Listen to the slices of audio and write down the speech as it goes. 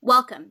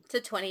Welcome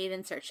to 28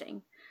 and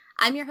Searching.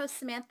 I'm your host,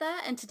 Samantha,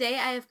 and today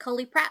I have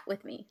Cully Pratt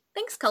with me.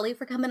 Thanks, Cully,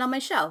 for coming on my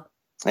show.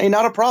 Hey,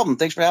 not a problem.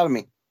 Thanks for having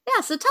me.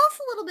 Yeah, so tell us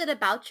a little bit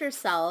about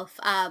yourself.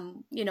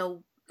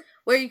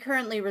 Where you're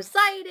currently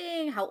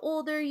residing, how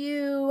old are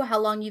you, how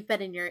long you've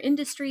been in your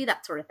industry,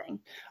 that sort of thing.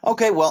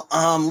 Okay, well,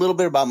 a little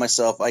bit about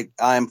myself.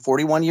 I'm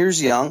 41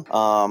 years young.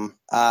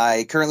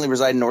 I currently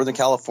reside in Northern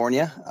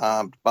California,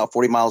 about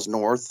 40 miles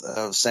north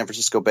of San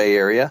Francisco Bay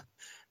Area.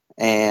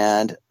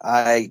 And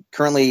I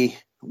currently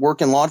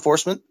work in law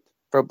enforcement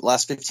for the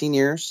last 15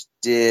 years,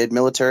 did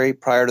military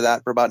prior to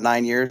that for about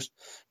 9 years.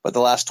 But the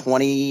last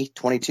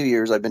 22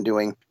 years, I've been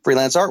doing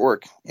freelance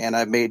artwork, and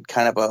I've made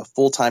kind of a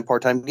full-time,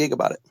 part-time gig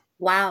about it.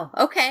 Wow.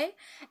 Okay.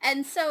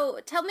 And so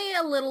tell me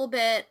a little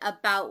bit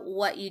about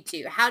what you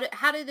do.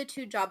 How do the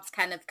two jobs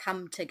kind of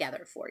come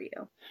together for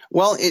you?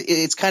 Well,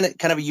 it's kind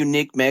of a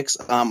unique mix.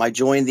 I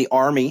joined the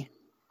Army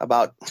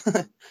about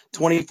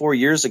 24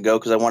 years ago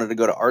because I wanted to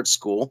go to art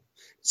school.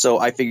 So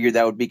I figured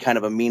that would be kind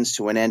of a means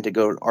to an end to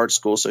go to art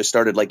school. So I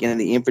started like in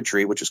the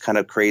infantry, which was kind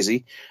of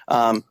crazy.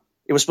 It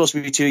was supposed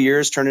to be 2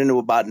 years, turned into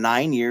about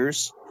 9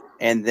 years,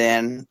 and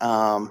then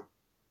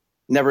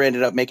never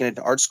ended up making it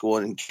to art school.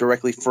 And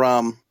directly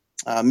from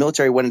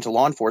military went into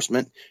law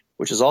enforcement,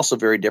 which is also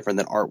very different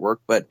than artwork.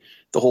 But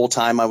the whole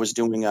time I was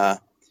doing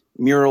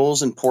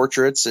murals and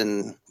portraits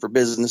and for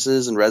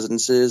businesses and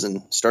residences,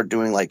 and started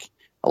doing like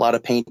a lot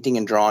of painting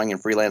and drawing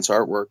and freelance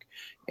artwork.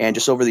 And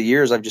just over the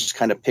years, I've just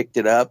kind of picked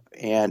it up,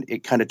 and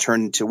it kind of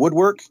turned into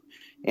woodwork,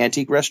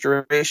 antique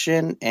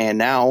restoration. And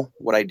now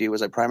what I do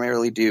is I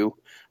primarily do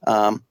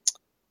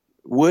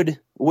wood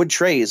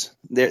trays.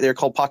 They're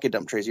called pocket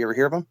dump trays. You ever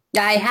hear of them?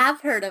 I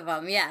have heard of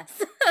them, yes.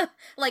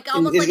 Like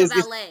almost like a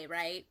valet,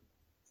 right?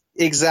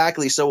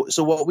 Exactly. So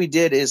what we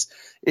did is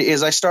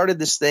I started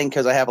this thing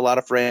because I have a lot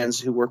of friends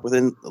who work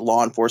within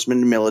law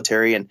enforcement and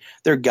military, and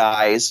they're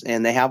guys,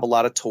 and they have a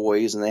lot of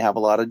toys, and they have a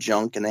lot of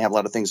junk, and they have a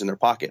lot of things in their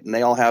pocket, and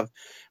they all have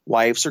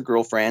wives or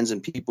girlfriends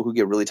and people who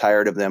get really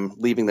tired of them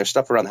leaving their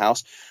stuff around the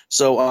house.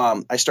 So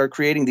I started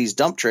creating these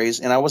dump trays,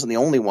 and I wasn't the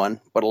only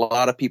one, but a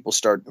lot of people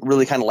start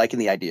really kind of liking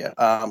the idea.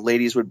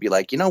 Ladies would be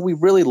like, we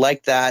really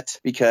like that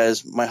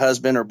because my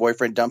husband or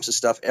boyfriend dumps his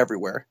stuff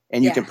everywhere,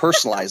 and you can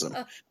personalize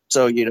them.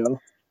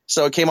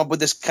 So it came up with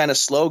this kind of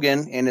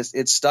slogan, and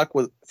it's stuck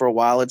with for a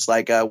while. It's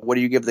like, what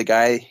do you give the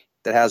guy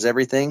that has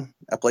everything?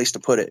 A place to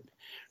put it.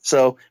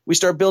 So we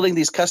start building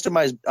these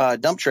customized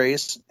dump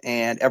trays,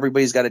 and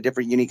everybody's got a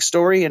different, unique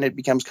story, and it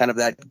becomes kind of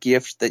that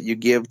gift that you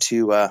give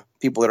to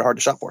people that are hard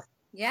to shop for.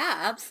 Yeah,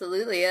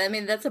 absolutely. I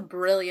mean, that's a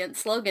brilliant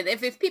slogan.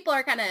 If people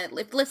are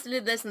if listening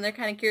to this and they're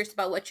kind of curious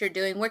about what you're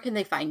doing, where can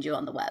they find you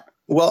on the web?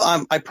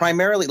 Well, I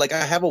primarily, I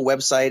have a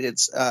website.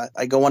 It's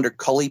I go under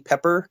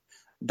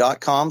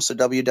cullypepper.com, so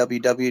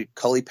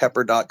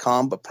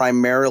www.cullypepper.com, but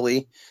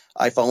primarily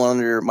I fall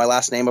under my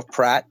last name of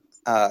Pratt,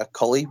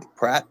 Cully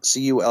Pratt,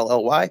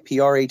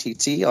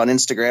 CULLYPRATT on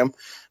Instagram.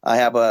 I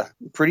have a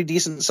pretty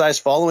decent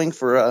sized following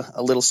for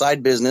a little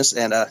side business,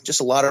 and just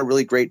a lot of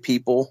really great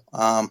people.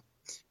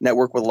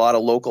 Network with a lot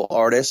of local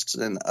artists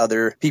and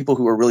other people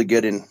who are really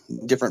good in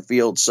different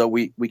fields. So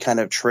we kind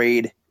of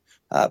trade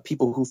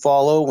people who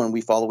follow, when we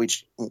follow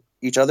each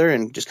other,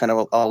 and just kind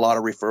of a lot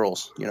of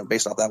referrals,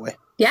 based off that way.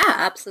 Yeah,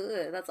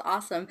 absolutely. That's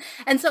awesome.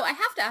 And so I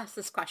have to ask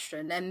this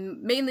question,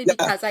 and mainly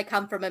because I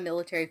come from a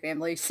military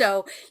family.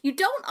 So you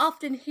don't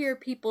often hear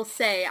people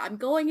say, I'm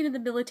going into the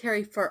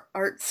military for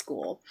art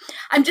school.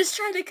 I'm just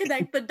trying to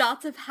connect the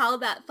dots of how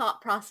that thought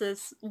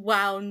process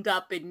wound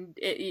up in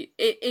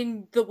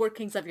the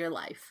workings of your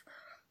life.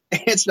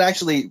 It's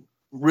actually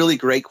really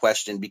great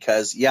question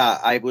because,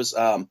 I was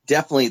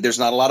definitely, there's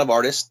not a lot of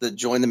artists that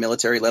join the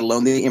military, let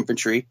alone the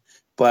infantry.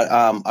 But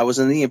I was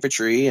in the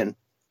infantry and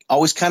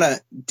always kind of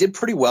did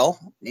pretty well.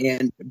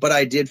 But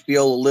I did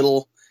feel a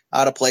little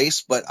out of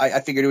place. But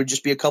I figured it would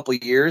just be a couple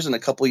of years, and a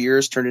couple of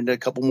years turned into a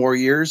couple more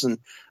years. And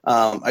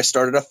I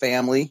started a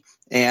family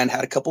and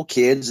had a couple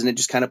kids, and it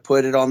just kind of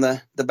put it on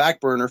the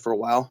back burner for a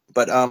while.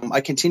 But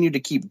I continued to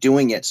keep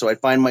doing it. So I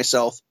find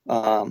myself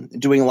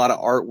doing a lot of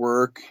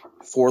artwork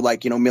for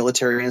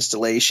military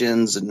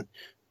installations and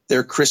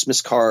their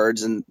Christmas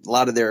cards and a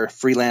lot of their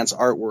freelance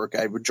artwork.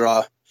 I would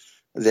draw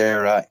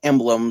their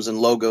emblems and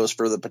logos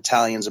for the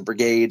battalions and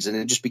brigades, and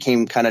it just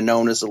became kind of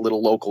known as a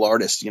little local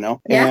artist, Yeah.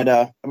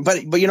 And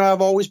but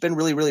I've always been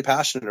really, really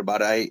passionate about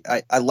it.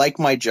 I like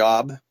my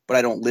job, but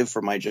I don't live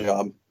for my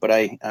job. But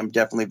I'm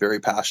definitely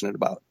very passionate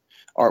about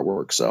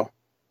artwork. So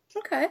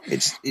okay,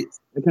 it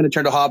kind of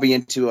turned a hobby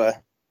into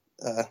a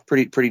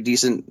pretty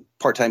decent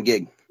part-time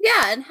gig.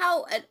 Yeah, and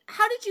how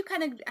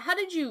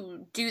did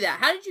you do that?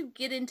 How did you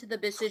get into the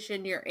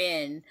position you're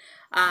in,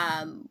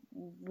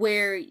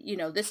 where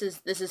this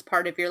is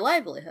part of your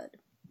livelihood?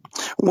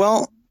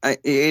 Well,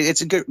 it's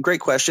a great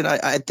question.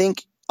 I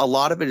think a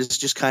lot of it is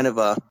just kind of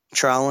a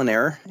trial and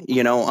error.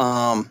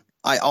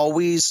 I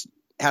always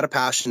had a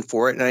passion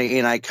for it,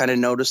 and I kind of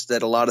noticed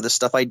that a lot of the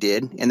stuff I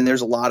did, and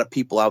there's a lot of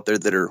people out there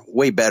that are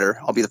way better.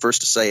 I'll be the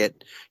first to say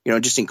it.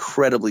 Just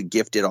incredibly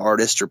gifted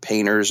artists or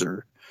painters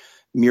or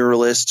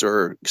muralists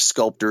or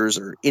sculptors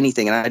or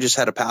anything, and I just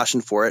had a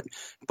passion for it.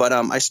 But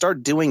I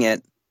started doing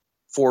it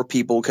for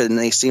people because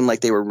they seemed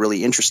like they were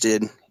really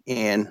interested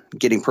in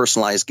getting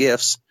personalized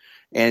gifts,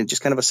 and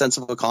just kind of a sense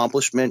of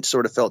accomplishment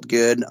sort of felt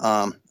good.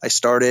 I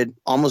started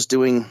almost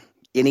doing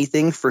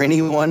anything for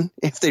anyone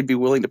if they'd be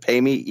willing to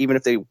pay me, even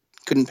if they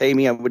couldn't pay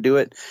me, I would do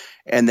it.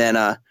 And then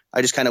I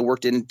just kind of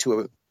worked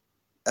into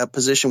a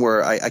position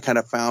where I kind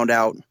of found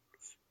out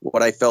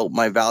what I felt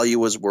my value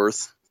was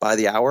worth by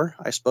the hour,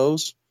 I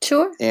suppose.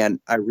 Sure. And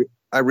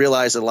I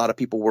realized that a lot of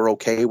people were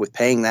okay with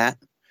paying that,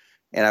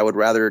 and I would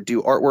rather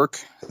do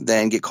artwork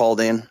than get called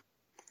in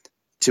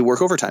to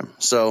work overtime.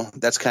 So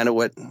that's kind of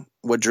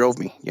what drove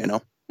me, you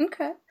know.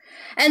 Okay.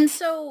 And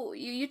so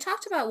you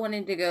talked about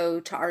wanting to go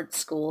to art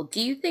school.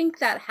 Do you think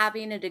that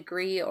having a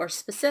degree or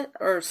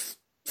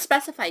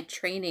specified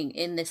training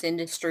in this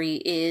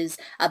industry is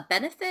a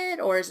benefit,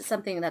 or is it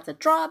something that's a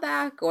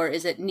drawback, or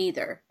is it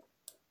neither?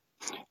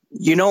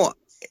 You know,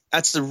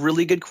 that's a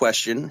really good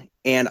question,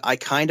 and I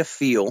kind of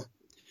feel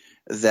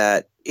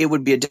that it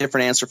would be a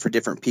different answer for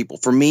different people.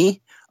 For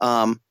me,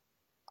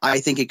 I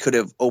think it could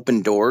have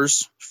opened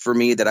doors for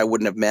me that I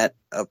wouldn't have met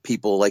of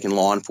people like in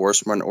law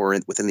enforcement or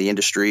within the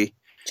industry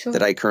that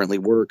Sure. I currently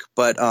work.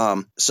 But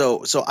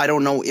so I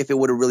don't know if it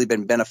would have really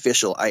been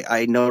beneficial.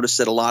 I noticed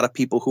that a lot of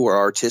people who are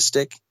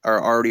artistic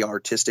are already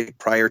artistic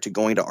prior to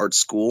going to art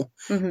school.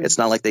 Hmm. It's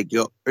not like they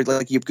go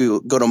like you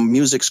go to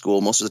music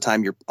school. Most of the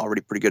time, you're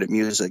already pretty good at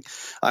music.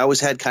 I always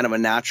had kind of a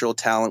natural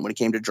talent when it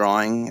came to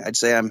drawing. I'd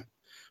say I'm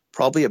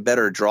probably a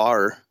better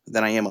drawer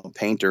than I am a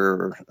painter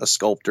or a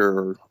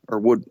sculptor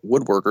or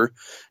woodworker.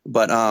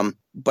 But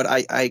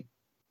I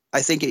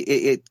think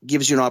it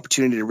gives you an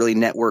opportunity to really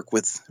network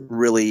with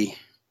really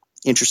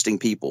interesting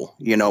people,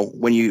 you know,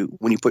 when you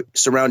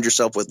surround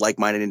yourself with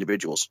like-minded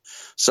individuals.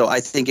 So I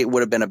think it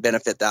would have been a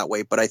benefit that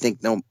way. But I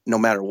think no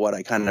matter what,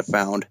 I kind of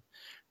found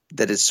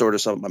that it's sort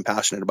of something I'm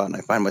passionate about, and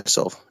I find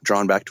myself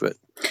drawn back to it.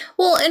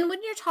 Well, and when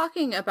you're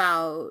talking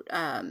about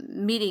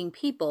meeting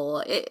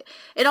people, it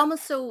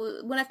almost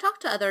so when I've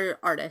talked to other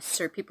artists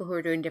or people who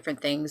are doing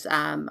different things,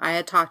 I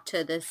had talked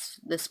to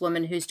this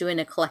woman who's doing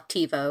a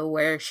collectivo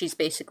where she's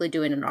basically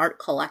doing an art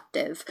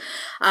collective,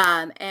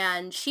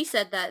 and she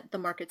said that the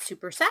market's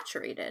super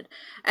saturated,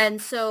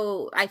 and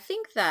so I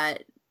think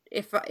that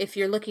if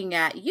you're looking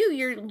at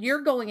you're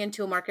going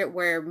into a market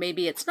where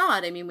maybe it's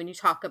not. I mean, when you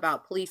talk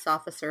about police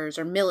officers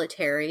or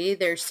military,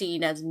 they're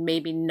seen as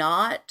maybe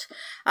not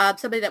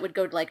somebody that would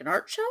go to like an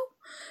art show.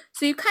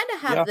 So you kind of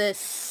have Yeah.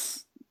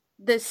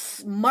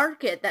 this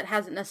market that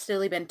hasn't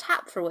necessarily been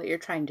tapped for what you're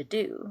trying to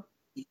do.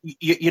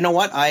 You know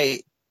what?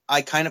 I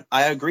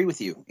agree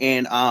with you.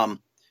 And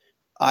I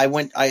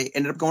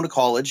ended up going to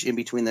college in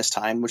between this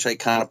time, which I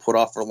kind of put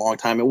off for a long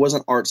time. It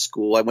wasn't art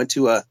school. I went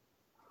to a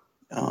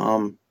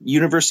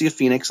University of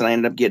Phoenix, and I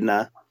ended up getting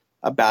a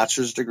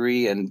bachelor's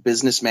degree in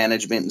business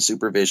management and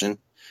supervision.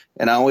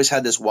 And I always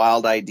had this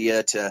wild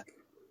idea to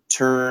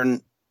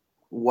turn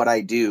what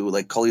I do,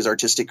 like call these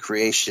artistic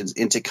creations,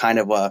 into kind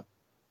of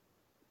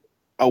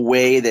a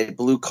way that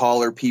blue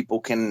collar people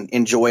can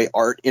enjoy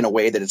art in a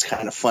way that it's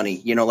kind of funny.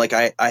 You know, like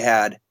I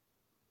had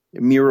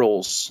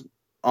murals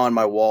on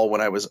my wall when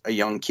I was a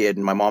young kid,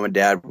 and my mom and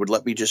dad would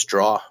let me just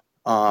draw,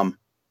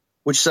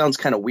 which sounds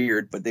kind of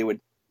weird, but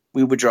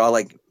we would draw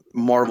like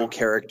Marvel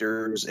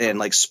characters and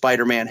like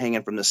Spider-Man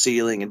hanging from the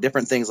ceiling and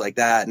different things like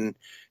that. And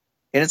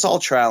it's all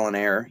trial and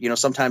error. You know,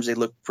 sometimes they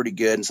look pretty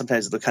good and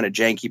sometimes they look kind of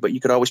janky, but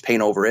you could always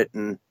paint over it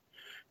and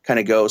kind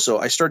of go. So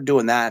I started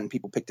doing that and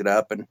people picked it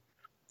up. And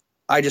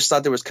I just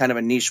thought there was kind of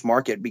a niche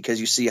market because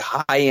you see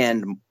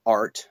high-end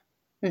art,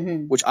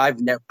 Hmm. which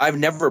I've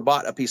never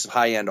bought a piece of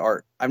high-end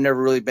art. I've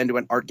never really been to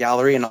an art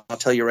gallery. And I'll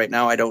tell you right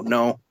now, I don't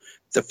know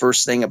the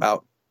first thing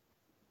about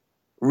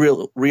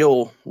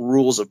real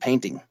rules of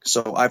painting.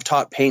 So I've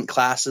taught paint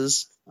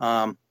classes.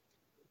 Have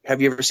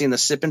you ever seen the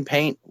sip and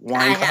paint I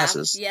wine have.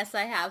 classes? Yes,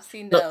 I have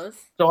seen So, those.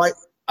 so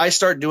I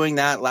started doing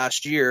that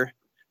last year.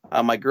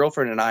 My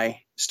girlfriend and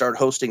I started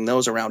hosting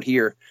those around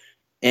here.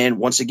 And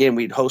once again,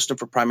 we'd host them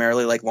for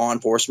primarily like law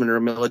enforcement or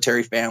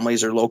military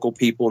families or local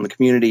people in the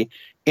community.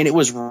 And it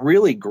was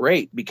really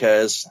great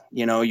because,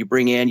 you know, you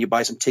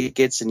buy some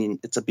tickets and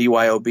it's a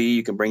BYOB.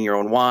 You can bring your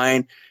own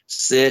wine,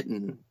 sit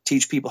and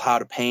teach people how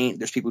to paint.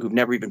 There's people who've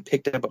never even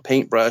picked up a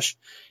paintbrush.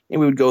 And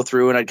we would go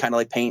through and I'd kind of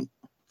like paint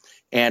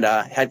and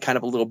had kind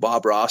of a little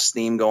Bob Ross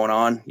theme going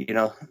on, you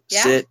know,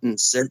 Yeah. sit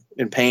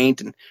and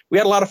paint. And we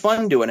had a lot of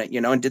fun doing it, you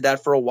know, and did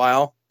that for a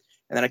while.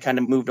 And then I kind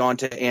of moved on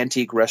to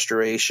antique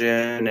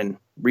restoration and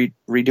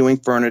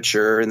redoing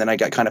furniture. And then I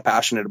got kind of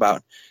passionate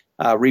about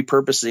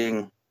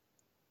repurposing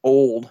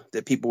old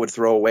that people would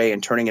throw away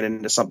and turning it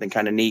into something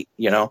kind of neat,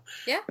 you know.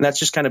 Yeah. And that's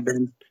just kind of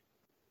been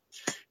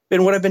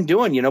what I've been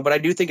doing, you know. But I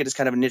do think it is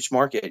kind of a niche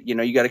market. You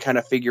know, you got to kind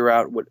of figure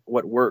out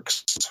what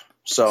works.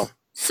 So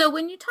So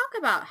when you talk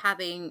about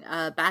having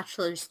a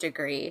bachelor's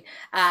degree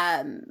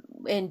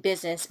in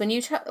business, when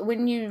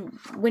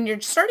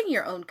you're starting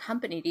your own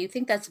company, do you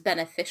think that's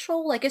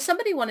beneficial? Like if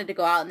somebody wanted to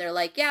go out and they're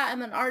like, "Yeah,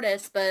 I'm an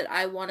artist, but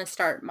I want to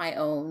start my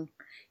own."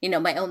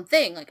 my own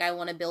thing. Like I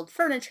want to build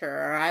furniture,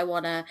 or I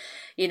want to,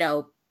 you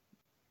know,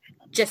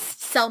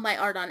 just sell my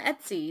art on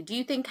Etsy. Do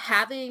you think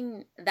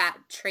having that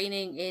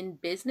training in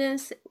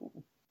business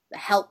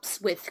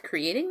helps with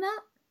creating that?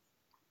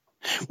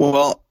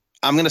 Well,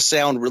 I'm going to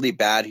sound really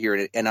bad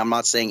here, and I'm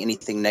not saying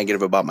anything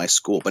negative about my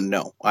school, but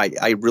no,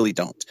 I really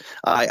don't.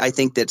 I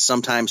think that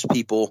sometimes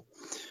people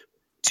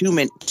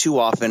too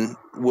often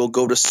will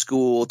go to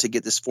school to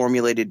get this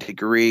formulated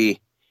degree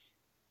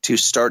to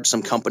start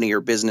some company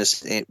or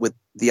business with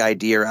the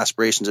idea or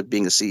aspirations of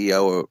being the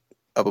CEO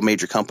of a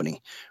major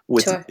company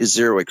with Sure.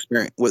 zero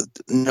experience, with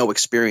no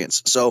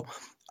experience. So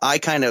I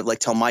kind of like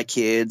tell my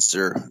kids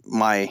or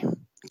my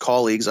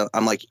colleagues,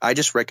 I'm like, I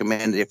just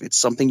recommend if it's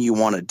something you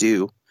want to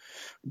do,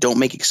 don't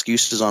make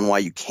excuses on why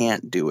you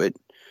can't do it.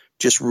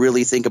 Just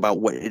really think about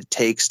what it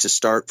takes to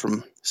start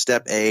from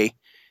step A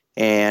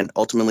and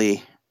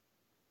ultimately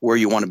where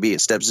you want to be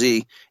at step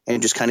Z,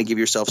 and just kind of give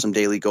yourself some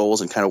daily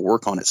goals and kind of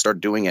work on it, start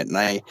doing it. And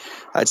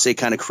I'd say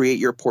kind of create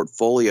your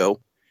portfolio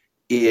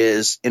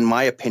is, in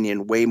my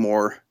opinion, way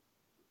more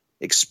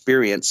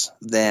experience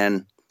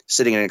than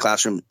sitting in a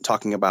classroom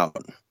talking about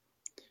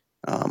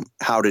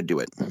how to do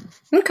it.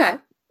 Okay.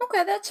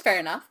 Okay, that's fair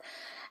enough.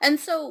 And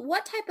so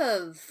what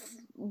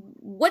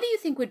do you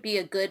think would be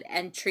a good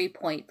entry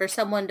point for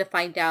someone to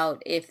find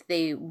out if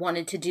they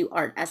wanted to do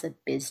art as a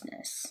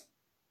business?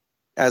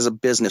 As a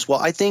business, well,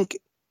 I think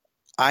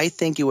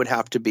it would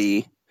have to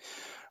be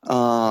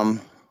for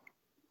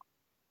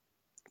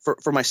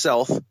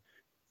myself.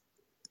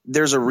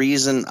 There's a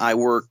reason I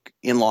work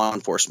in law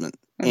enforcement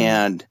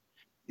and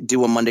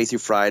do a Monday through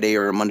Friday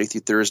or a Monday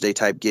through Thursday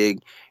type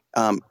gig.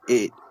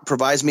 It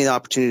provides me the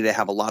opportunity to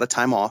have a lot of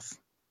time off.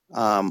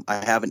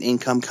 I have an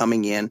income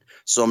coming in,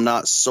 so I'm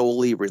not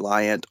solely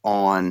reliant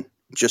on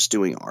just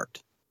doing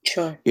art.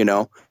 Sure.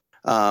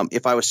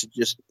 If I was to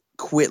just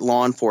quit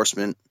law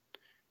enforcement,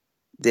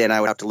 then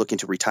I would have to look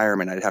into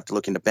retirement. I'd have to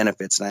look into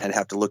benefits, and I'd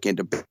have to look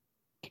into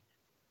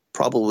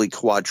probably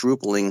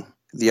quadrupling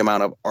the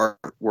amount of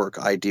artwork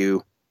I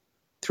do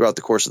throughout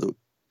the course of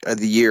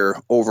the year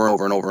over and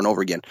over and over and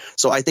over again.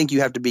 So I think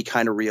you have to be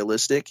kind of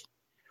realistic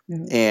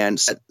and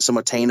set some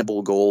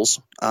attainable goals,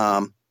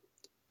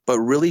 but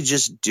really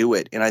just do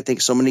it. And I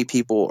think so many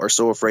people are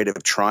so afraid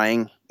of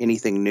trying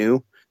anything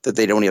new that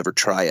they don't ever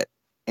try it.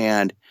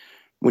 And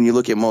when you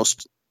look at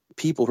most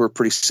people who are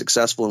pretty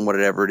successful in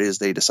whatever it is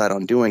they decide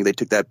on doing, they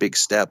took that big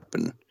step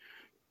and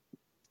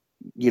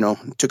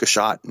took a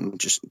shot and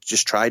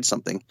just tried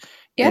something.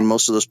 Yeah. And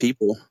most of those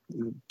people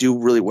do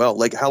really well.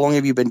 Like, how long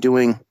have you been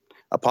doing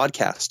a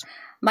podcast?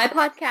 My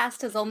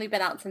podcast has only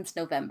been out since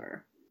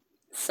November.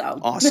 So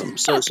awesome.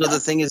 So the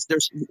thing is,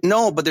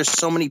 there's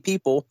so many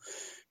people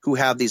who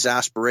have these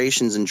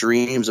aspirations and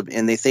dreams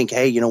and they think,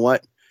 hey, you know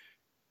what?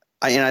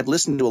 I've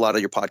listened to a lot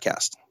of your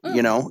podcast,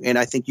 and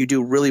I think you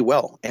do really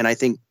well. And I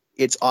think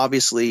it's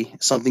obviously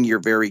something you're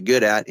very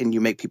good at and you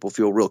make people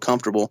feel real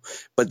comfortable,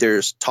 but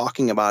there's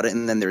talking about it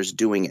and then there's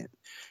doing it.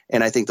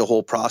 And I think the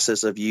whole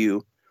process of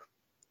you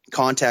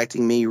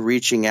contacting me,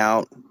 reaching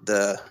out,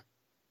 the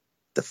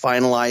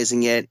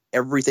finalizing it,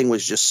 everything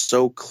was just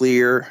so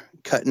clear,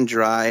 cut and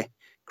dry,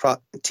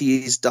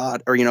 T's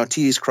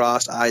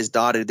crossed, I's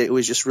dotted. It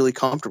was just really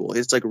comfortable.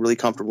 It's like a really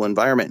comfortable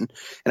environment.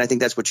 And I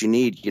think that's what you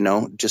need,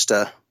 just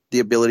the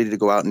ability to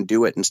go out and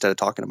do it instead of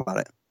talking about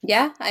it.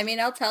 Yeah. I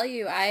mean, I'll tell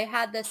you, I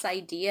had this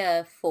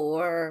idea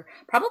for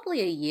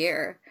probably a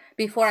year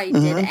before I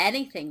did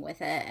anything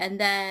with it. And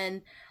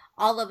then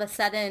all of a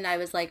sudden I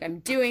was like, I'm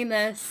doing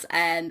this,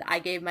 and I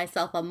gave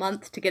myself a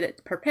month to get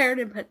it prepared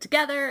and put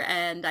together.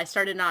 And I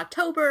started in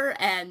October,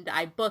 and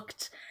I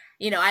booked,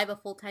 I have a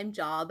full-time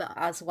job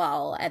as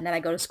well. And then I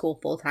go to school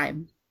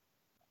full-time,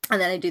 and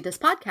then I do this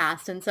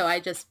podcast. And so I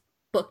just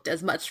booked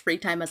as much free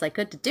time as I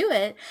could to do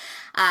it.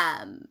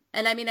 And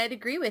I mean, I'd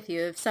agree with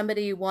you. If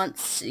somebody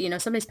wants,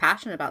 somebody's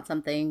passionate about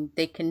something,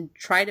 they can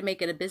try to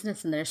make it a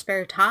business in their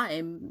spare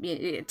time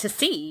to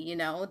see,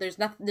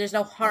 there's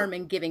no harm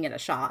in giving it a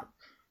shot.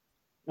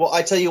 Well,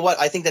 I tell you what,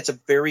 I think that's a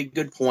very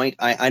good point.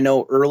 I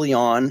know early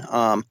on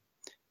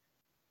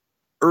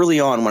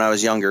when I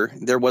was younger,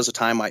 there was a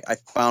time I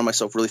found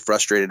myself really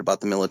frustrated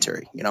about the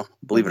military,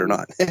 believe it or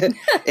not.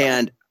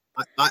 And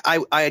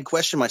I had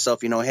questioned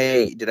myself,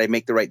 hey, did I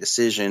make the right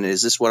decision?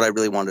 Is this what I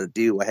really wanted to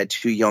do? I had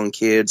 2 young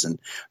kids, and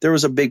there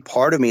was a big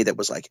part of me that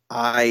was like,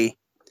 I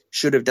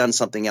should have done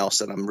something else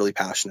that I'm really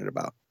passionate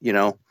about.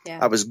 Yeah.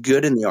 I was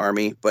good in the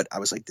Army, but I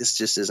was like, this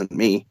just isn't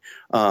me.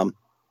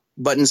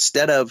 But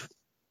instead of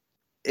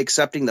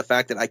accepting the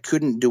fact that I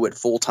couldn't do it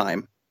full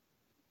time,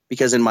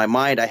 because in my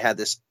mind I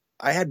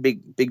had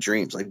big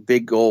dreams, like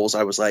big goals.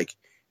 I was like,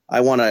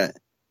 I want to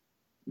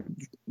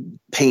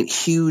paint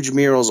huge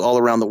murals all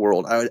around the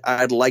world.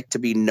 I'd like to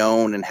be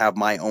known and have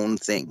my own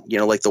thing,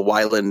 like the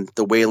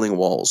Wailing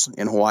Walls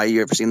in Hawaii.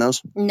 You ever seen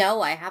those?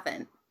 No, I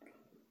haven't.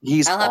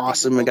 He's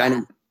awesome. A guy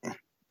named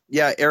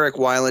Eric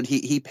Weiland.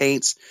 He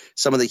paints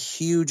some of the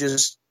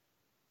hugest,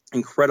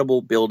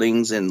 incredible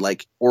buildings and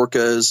like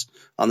orcas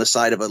on the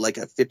side of a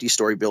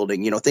 50-story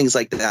building, things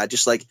like that,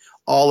 just like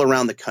all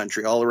around the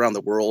country, all around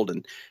the world,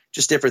 and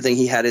just different thing.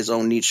 He had his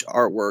own niche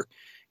artwork.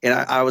 And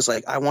I was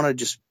like, I want to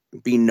just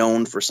be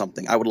known for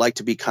something. I would like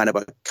to be kind of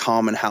a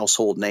common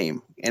household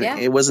name. And Yeah.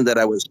 it wasn't that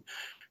I was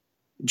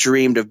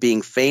dreamed of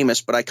being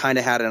famous, but I kind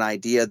of had an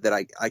idea that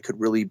I could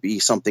really be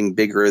something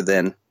bigger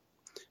than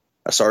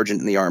a sergeant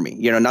in the Army.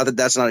 Not that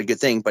that's not a good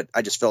thing, but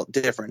I just felt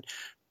different.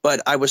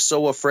 But I was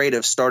so afraid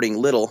of starting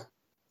little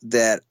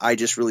that I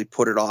just really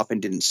put it off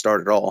and didn't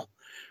start at all.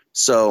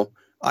 So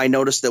I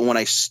noticed that when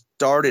I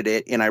started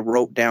it and I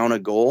wrote down a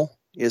goal,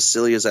 as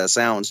silly as that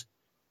sounds,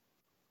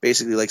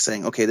 basically like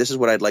saying, okay, this is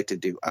what I'd like to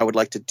do. I would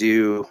like to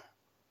do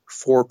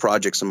 4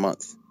 projects a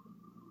month.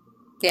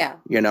 Yeah.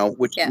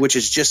 Which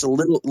is just a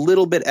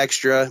little bit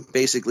extra,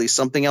 basically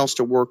something else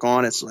to work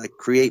on. It's like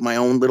create my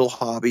own little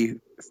hobby.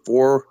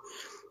 4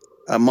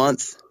 a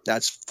month,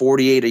 that's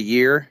 48 a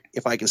year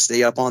if I can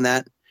stay up on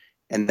that.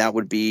 And that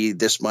would be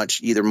this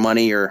much either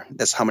money, or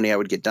that's how many I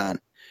would get done.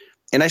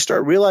 And I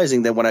start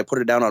realizing that when I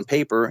put it down on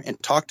paper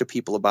and talk to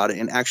people about it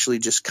and actually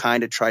just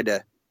kind of try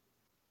to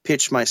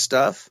pitch my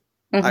stuff,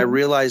 I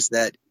realized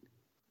that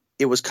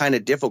it was kind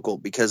of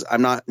difficult because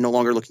I'm no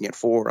longer looking at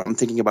 4. I'm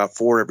thinking about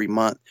 4 every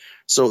month.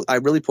 So I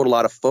really put a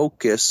lot of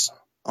focus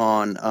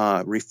on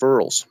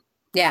referrals.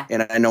 Yeah.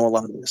 And I know a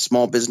lot of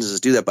small businesses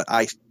do that, but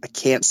I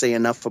can't say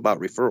enough about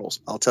referrals.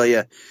 I'll tell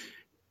you,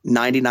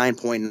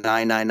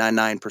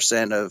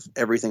 99.9999% of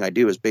everything I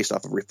do is based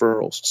off of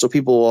referrals. So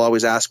people will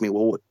always ask me,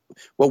 well,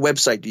 what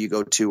website do you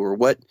go to, or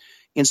what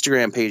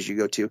Instagram page do you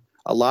go to?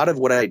 A lot of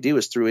what I do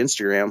is through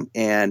Instagram.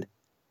 And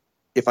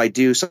if I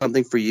do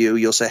something for you,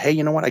 you'll say, hey,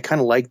 you know what? I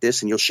kind of like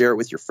this. And you'll share it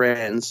with your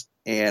friends.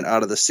 And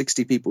out of the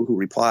 60 people who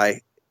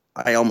reply,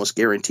 I almost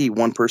guarantee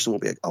one person will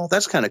be like, oh,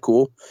 that's kind of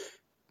cool.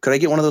 Could I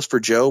get one of those for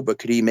Joe? But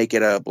could he make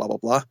it a blah, blah,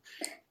 blah?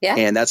 Yeah.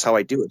 And that's how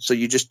I do it. So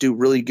you just do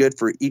really good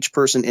for each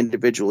person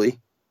individually.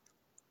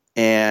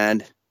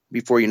 And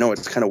before you know it,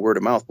 it's kind of word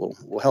of mouth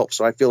will help.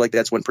 So I feel like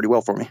that's went pretty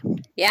well for me.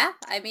 Yeah.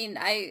 I mean,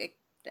 I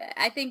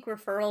think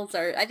referrals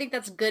I think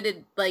that's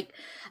good.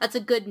 That's a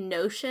good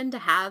notion to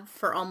have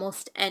for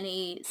almost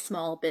any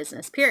small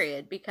business,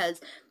 period. Because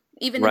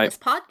even in this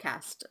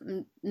podcast,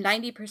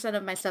 90%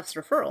 of my stuff's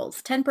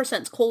referrals.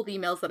 10% is cold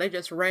emails that I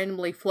just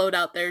randomly float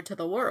out there to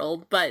the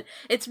world. But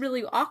it's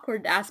really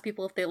awkward to ask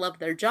people if they love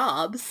their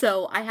job.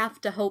 So I have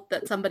to hope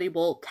that somebody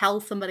will tell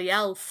somebody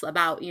else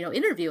about,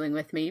 interviewing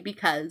with me,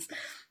 because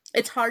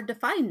it's hard to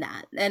find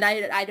that. And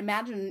I'd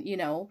imagine,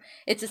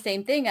 it's the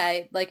same thing.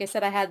 Like I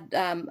said, I had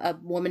a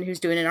woman who's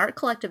doing an art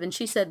collective, and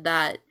she said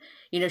that,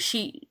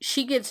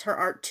 she gives her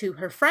art to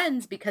her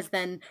friends, because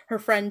then her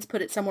friends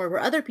put it somewhere where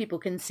other people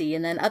can see.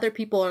 And then other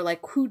people are like,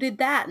 who did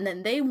that? And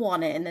then they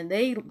want it. And then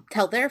they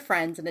tell their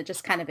friends, and it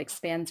just kind of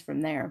expands from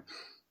there.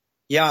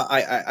 Yeah,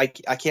 I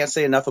can't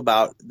say enough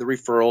about the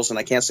referrals, and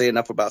I can't say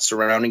enough about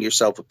surrounding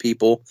yourself with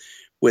people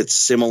with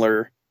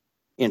similar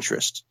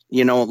interests.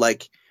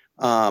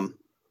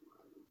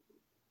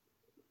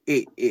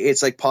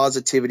 It's like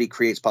positivity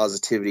creates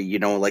positivity,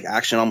 like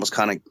action almost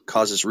kind of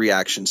causes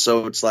reaction.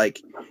 So it's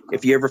like,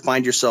 if you ever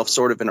find yourself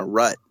sort of in a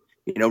rut,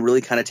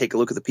 really kind of take a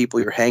look at the people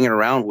you're hanging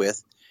around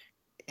with.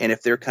 And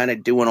if they're kind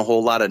of doing a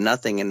whole lot of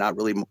nothing and not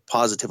really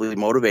positively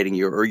motivating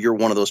you, or you're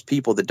one of those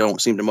people that don't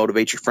seem to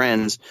motivate your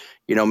friends,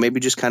 maybe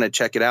just kind of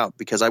check it out.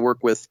 Because I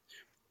work with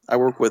a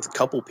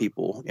couple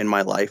people in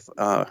my life,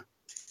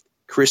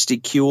 Christy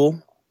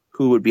Kuehl,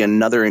 who would be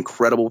another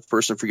incredible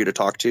person for you to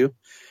talk to.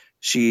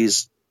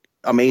 She's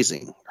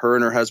amazing. Her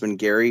and her husband,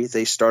 Gary,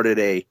 they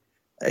started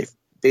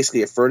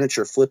basically a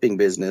furniture flipping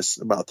business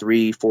about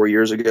 3-4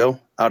 years ago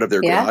out of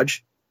their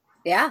garage.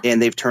 Yeah.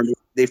 And they've turned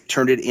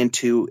it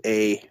into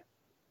a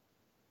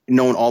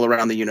known all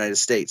around the United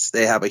States.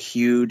 They have a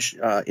huge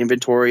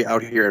inventory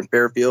out here in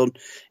Fairfield,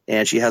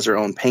 and she has her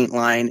own paint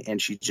line,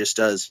 and she just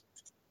does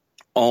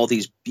all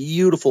these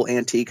beautiful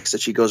antiques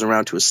that she goes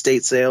around to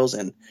estate sales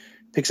and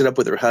picks it up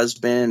with her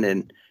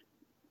husband.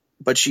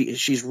 But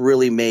she's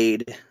really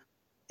made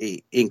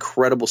a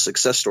incredible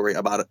success story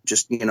about it.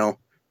 Just,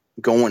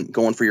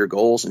 going for your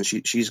goals. And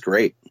she's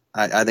great.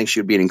 I think she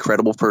would be an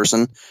incredible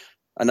person.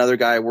 Another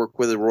guy I work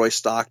with, Roy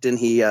Stockton,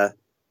 he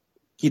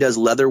does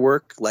leather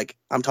work. Like,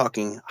 I'm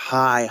talking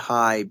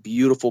high,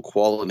 beautiful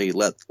quality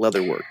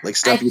leather work. Like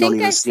stuff you don't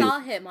even see. I saw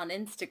him on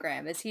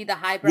Instagram. Is he the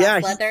highbrow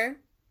leather?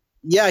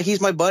 Yeah,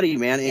 he's my buddy,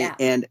 man. Yeah.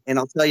 And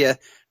I'll tell you,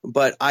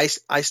 but I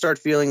start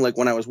feeling like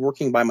when I was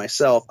working by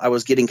myself, I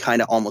was getting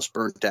kind of almost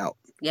burnt out.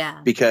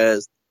 Yeah.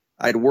 Because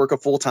I'd work a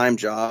full-time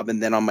job,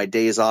 and then on my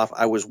days off,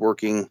 I was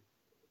working.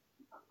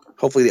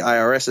 Hopefully the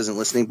IRS isn't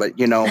listening, but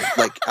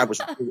like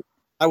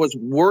I was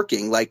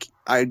working. Like,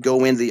 I'd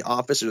go into the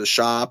office or the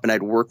shop, and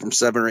I'd work from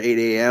 7 or 8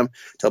 a.m.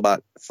 till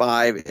about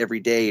 5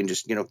 every day, and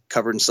just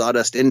covered in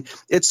sawdust. And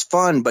it's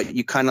fun, but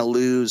you kind of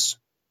lose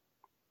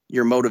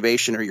your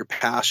motivation or your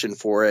passion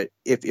for it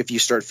if you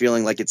start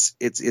feeling like it's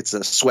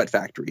a sweat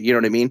factory. You know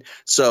what I mean?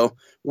 So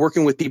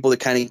working with people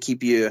that kind of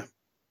keep you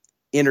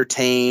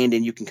entertained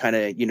and you can kind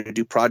of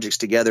do projects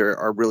together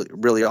are really,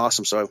 really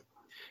awesome. So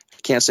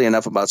Can't say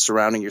enough about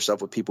surrounding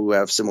yourself with people who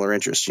have similar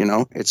interests.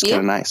 It's kind Yeah.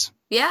 of nice.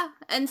 Yeah.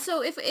 And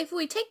so if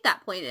we take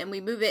that point and we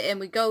move it and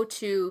we go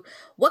to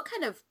what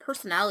kind of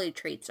personality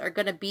traits are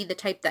going to be the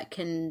type that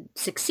can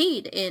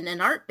succeed in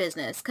an art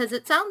business? Because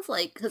it sounds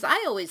like, because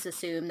I always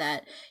assume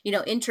that,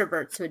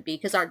 introverts would be,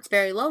 because art's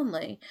very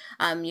lonely.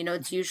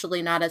 It's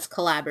usually not as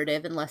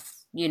collaborative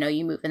unless, you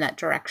move in that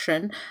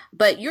direction.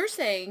 But you're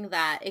saying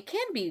that it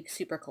can be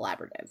super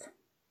collaborative.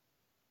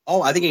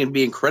 Oh, I think it can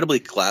be incredibly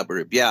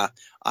collaborative. Yeah.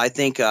 I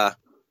think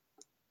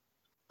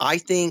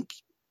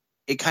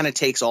it kind of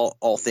takes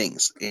all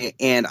things.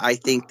 And I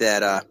think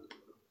that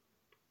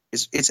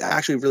it's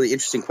actually a really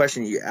interesting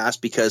question you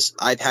asked, because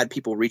I've had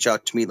people reach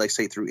out to me, like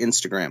say through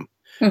Instagram,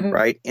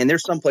 right? And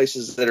there's some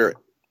places that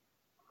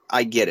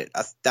I get it,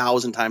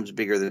 1,000 times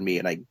bigger than me.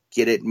 And I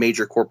get it.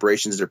 Major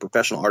corporations, they're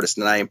professional artists.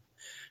 And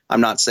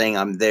I'm not saying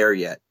I'm there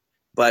yet,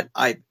 but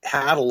I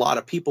had a lot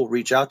of people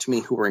reach out to me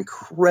who are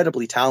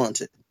incredibly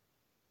talented,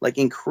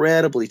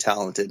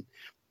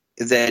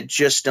 that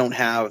just don't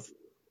have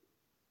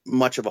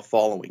much of a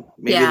following.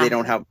 Maybe they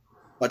don't have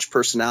much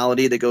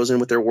personality that goes in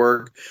with their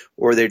work,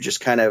 or they're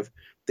just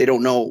they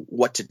don't know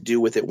what to do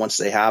with it once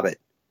they have it.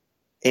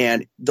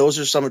 And those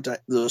are some of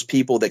those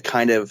people that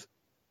kind of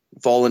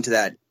fall into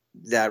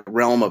that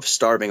realm of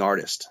starving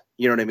artist.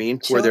 You know what I mean?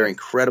 Sure. Where they're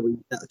incredibly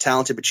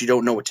talented, but you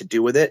don't know what to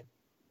do with it.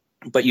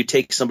 But you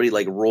take somebody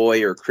like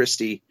Roy or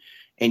Christy,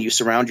 and you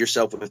surround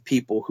yourself with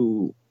people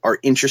who are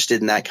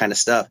interested in that kind of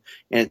stuff.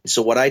 And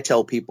so what I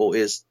tell people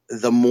is,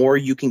 the more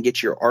you can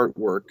get your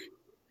artwork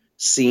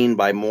seen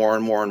by more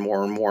and more and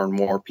more and more and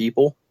more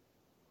people,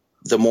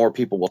 the more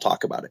people will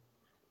talk about it.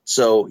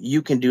 So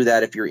you can do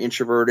that if you're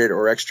introverted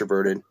or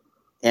extroverted.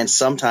 And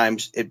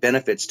sometimes it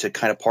benefits to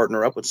kind of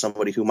partner up with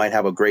somebody who might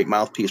have a great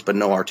mouthpiece, but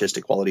no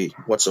artistic quality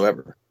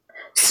whatsoever.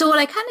 So what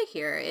I kind of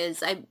hear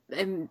is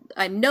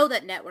I know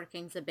that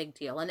networking is a big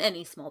deal in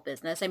any small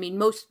business. I mean,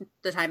 most of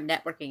the time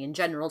networking in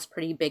general is a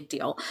pretty big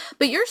deal.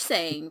 But you're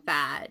saying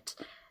that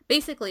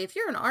basically, if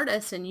you're an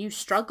artist and you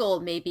struggle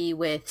maybe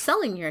with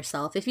selling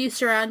yourself, if you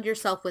surround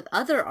yourself with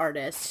other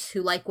artists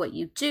who like what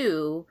you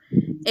do,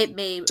 it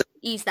may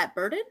ease that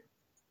burden?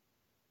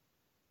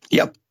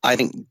 Yep. I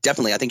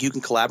think you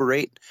can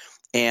collaborate.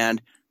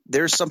 And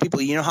there's some people,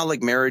 how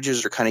like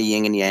marriages are kind of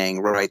yin and yang,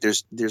 right?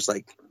 There's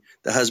like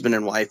the husband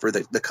and wife, or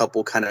the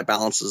couple kind of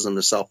balances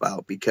themselves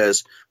out,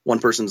 because one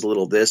person's a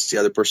little this, the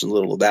other person's a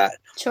little that.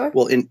 Sure.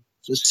 Well, it's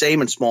the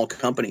same in small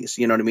companies.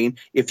 You know what I mean?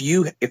 If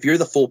you're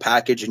the full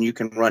package and you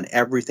can run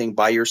everything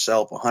by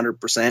yourself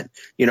 100%,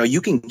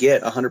 you can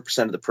get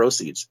 100% of the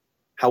proceeds.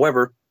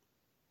 However,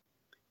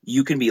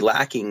 you can be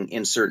lacking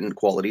in certain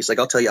qualities. Like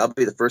I'll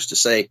be the first to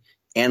say,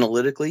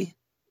 analytically,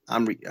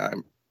 I'm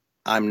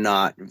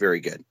not very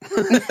good.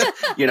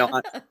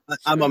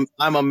 I'm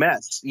a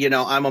mess.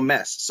 I'm a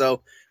mess.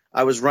 So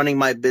I was running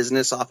my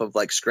business off of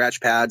like scratch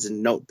pads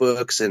and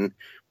notebooks, and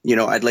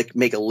I'd like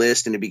make a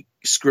list and it'd be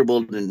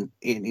scribbled and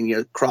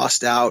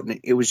crossed out, and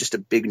it was just a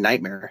big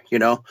nightmare.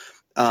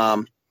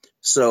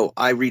 So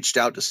I reached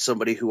out to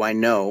somebody who I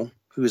know,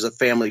 who's a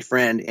family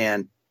friend,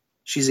 and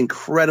she's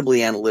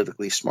incredibly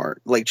analytically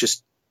smart, like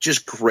just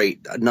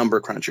great, a number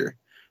cruncher.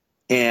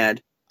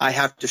 And I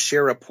have to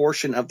share a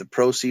portion of the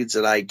proceeds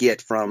that I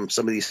get from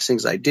some of these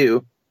things I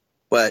do,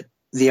 but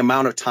the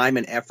amount of time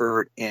and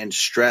effort and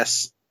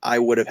stress I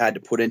would have had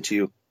to put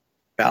into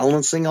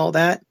balancing all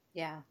that.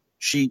 Yeah.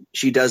 She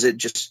does it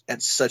just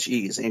at such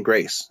ease and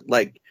grace.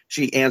 Like,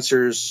 she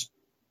answers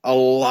a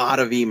lot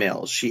of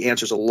emails. She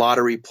answers a lot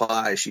of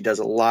replies. She does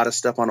a lot of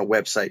stuff on a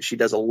website. She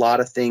does a lot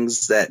of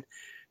things that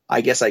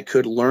I guess I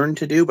could learn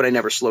to do, but I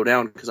never slow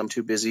down because I'm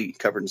too busy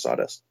covered in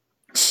sawdust.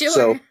 Sure.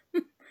 So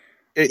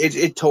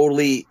it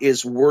totally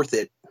is worth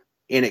it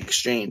in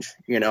exchange,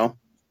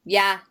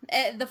 Yeah.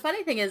 The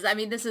funny thing is, I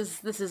mean, this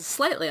is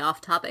slightly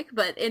off topic,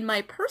 but in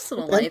my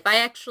personal life, I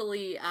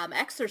actually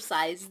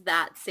exercise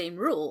that same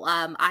rule.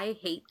 I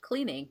hate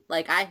cleaning.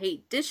 Like, I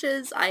hate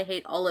dishes. I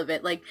hate all of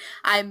it. Like,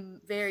 I'm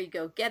very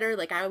go-getter.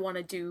 Like, I want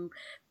to do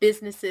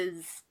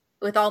businesses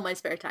with all my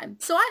spare time.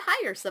 So I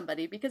hire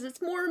somebody because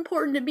it's more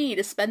important to me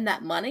to spend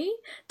that money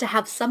to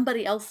have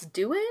somebody else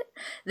do it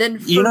than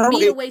for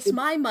me to waste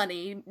my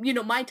money,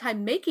 my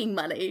time making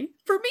money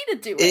for me to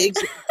do it.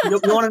 You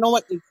want to know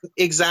what?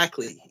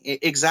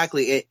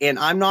 Exactly. And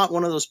I'm not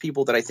one of those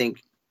people that I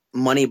think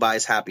money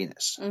buys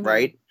happiness,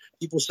 right?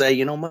 People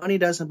say, money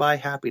doesn't buy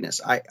happiness.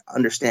 I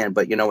understand,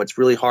 but it's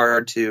really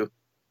hard to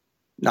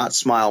not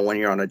smile when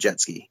you're on a jet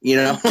ski,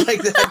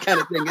 like that kind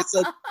of thing.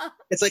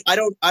 It's like,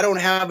 I don't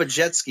have a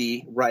jet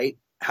ski, right?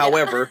 Yeah.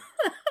 However,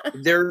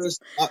 there's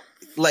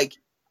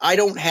I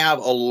don't have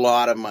a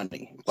lot of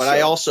money, but sure.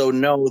 I also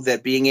know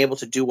that being able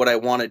to do what I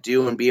want to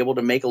do and be able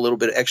to make a little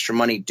bit of extra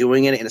money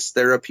doing it, and it's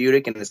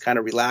therapeutic and it's kind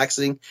of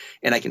relaxing,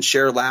 and I can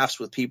share laughs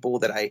with people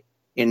that I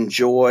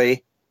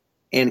enjoy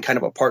in kind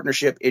of a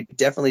partnership. It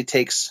definitely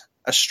takes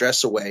a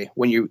stress away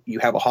when you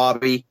have a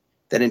hobby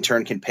that in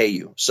turn can pay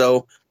you.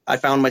 So I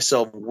found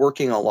myself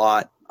working a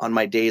lot on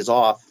my days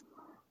off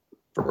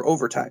for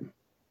overtime.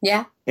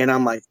 Yeah. And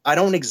I'm like, I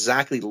don't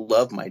exactly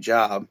love my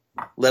job,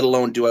 let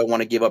alone do I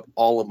want to give up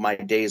all of my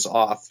days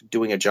off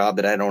doing a job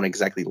that I don't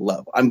exactly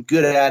love. I'm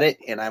good at it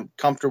and I'm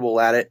comfortable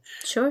at it,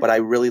 Sure. but I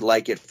really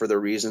like it for the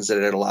reasons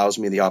that it allows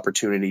me the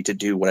opportunity to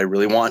do what I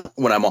really want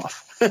when I'm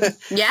off.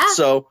 Yeah.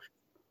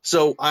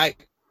 So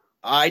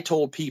I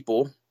told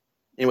people,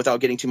 and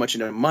without getting too much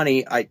into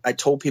money, I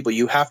told people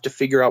you have to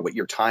figure out what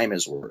your time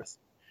is worth.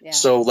 Yeah.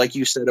 So like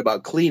you said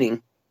about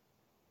cleaning,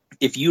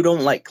 if you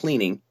don't like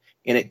cleaning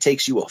and it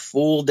takes you a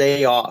full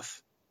day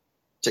off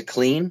to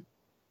clean,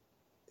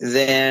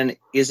 then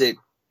is it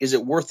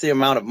worth the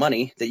amount of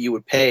money that you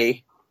would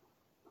pay,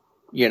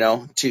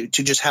 to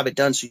just have it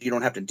done so you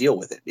don't have to deal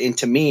with it? And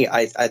to me,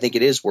 I think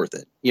it is worth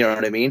it. You know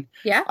what I mean?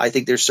 Yeah. I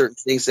think there's certain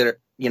things that are,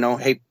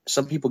 hey,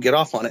 some people get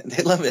off on it and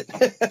they love it.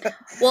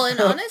 Well, and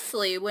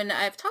honestly, when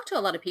I've talked to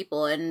a lot of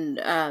people and,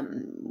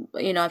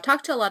 I've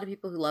talked to a lot of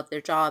people who love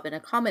their job, and a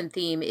common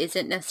theme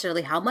isn't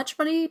necessarily how much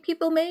money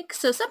people make.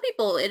 So some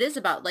people, it is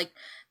about like,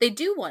 they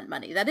do want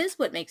money. That is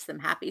what makes them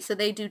happy. So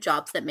they do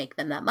jobs that make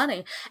them that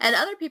money. And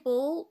other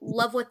people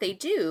love what they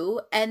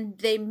do and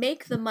they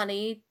make the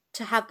money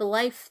to have the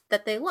life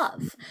that they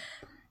love.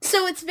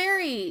 So it's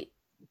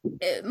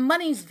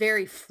money's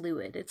very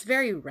fluid. It's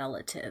very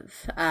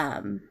relative.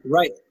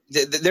 Right.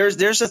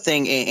 There's a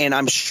thing, and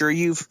I'm sure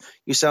you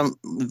sound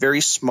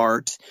very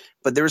smart,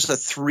 but there's a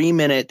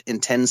 3-minute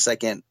and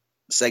 10-second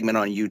segment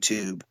on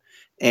YouTube,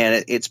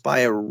 and it's by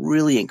a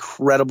really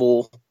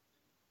incredible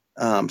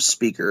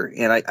speaker,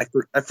 and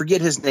I forget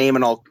his name,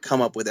 and I'll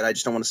come up with it. I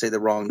just don't want to say the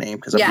wrong name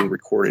because I'm being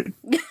recorded.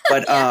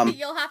 But yeah,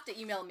 you'll have to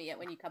email me it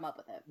when you come up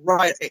with it.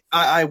 Right,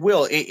 I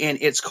will, and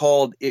it's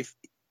called "If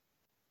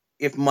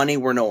Money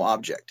Were No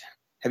Object."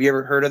 Have you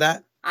ever heard of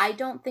that? I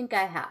don't think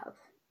I have.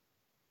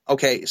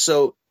 Okay,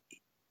 so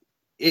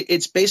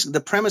it's basically,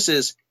 the premise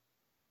is,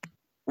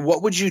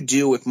 what would you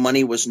do if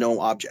money was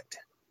no object?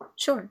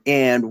 Sure.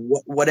 And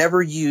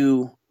whatever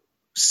you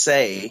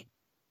say,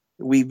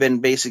 we've been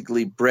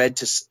basically bred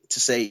to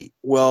say,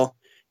 well,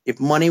 if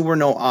money were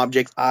no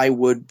object, I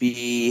would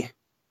be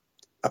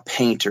a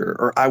painter,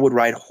 or I would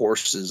ride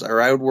horses,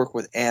 or I would work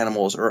with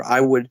animals, or I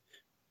would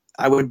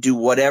do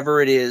whatever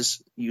it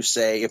is you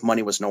say if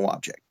money was no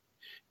object.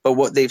 But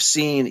what they've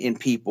seen in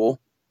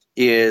people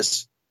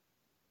is,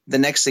 the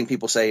next thing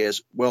people say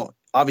is, well,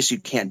 obviously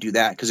you can't do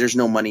that because there's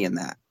no money in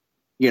that.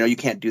 You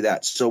can't do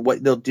that. So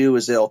what they'll do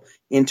is they'll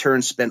in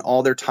turn spend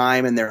all their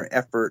time and their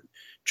effort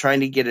trying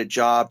to get a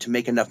job to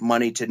make enough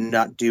money to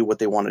not do what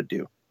they want to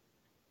do.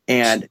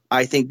 And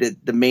I think that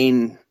the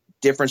main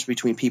difference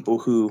between people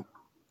who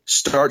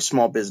start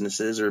small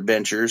businesses or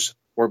ventures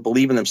or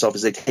believe in themselves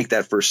is they take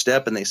that first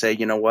step and they say,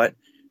 you know what,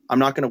 I'm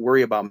not going to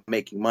worry about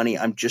making money.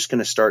 I'm just going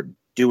to start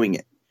doing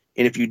it.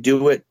 And if you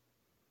do it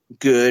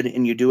good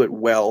and you do it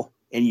well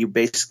and you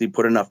basically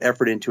put enough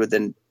effort into it,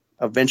 then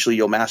eventually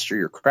you'll master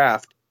your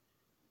craft.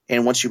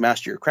 And once you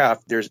master your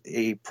craft, there's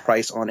a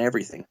price on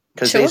everything,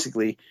 because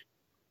basically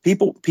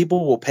people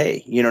will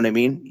pay. You know what I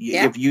mean?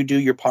 Yeah. If you do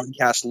your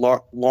podcast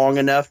long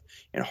enough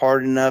and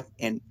hard enough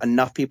and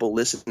enough people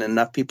listen and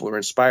enough people are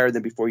inspired,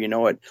 then before you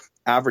know it,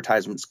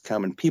 advertisements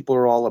come and people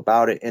are all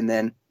about it. And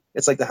then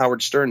it's like the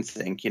Howard Stern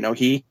thing.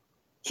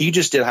 He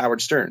just did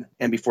Howard Stern.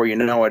 And before you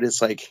know it,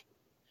 it's like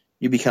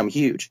you become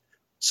huge.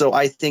 So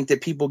I think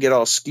that people get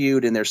all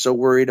skewed and they're so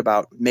worried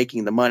about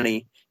making the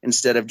money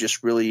instead of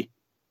just really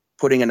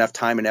putting enough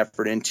time and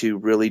effort into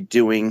really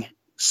doing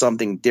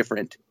something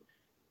different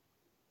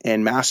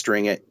and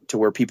mastering it to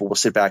where people will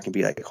sit back and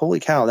be like, holy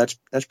cow,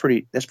 that's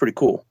pretty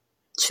cool.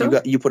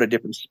 Sure. You put a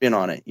different spin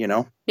on it,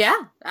 Yeah,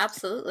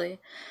 absolutely.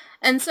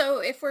 And so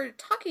if we're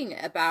talking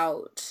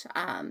about,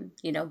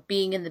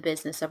 being in the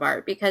business of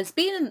art, because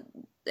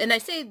and I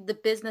say the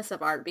business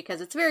of art because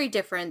it's very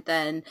different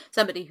than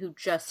somebody who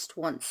just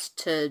wants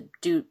to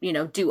do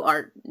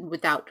art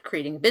without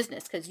creating a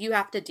business, because you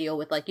have to deal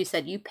with, like you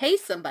said, you pay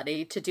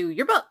somebody to do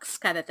your books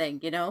kind of thing,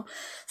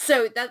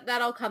 so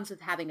that all comes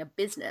with having a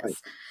business. Right.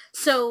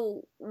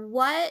 So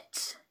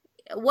what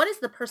is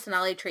the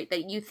personality trait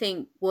that you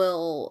think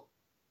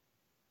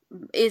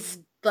is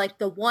like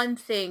the one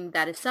thing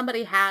that if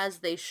somebody has,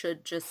 they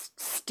should just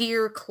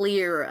steer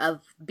clear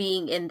of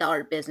being in the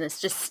art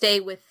business, just stay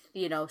with,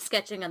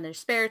 sketching on their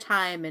spare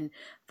time and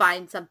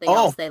find something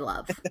else they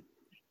love?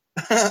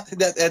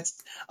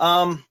 That's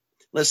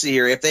let's see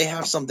here. If they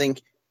have something,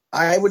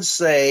 I would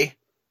say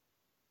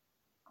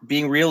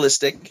being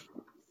realistic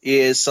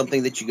is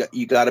something that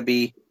you got to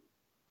be.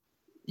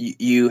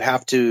 You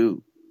have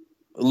to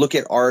look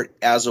at art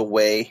as a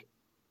way.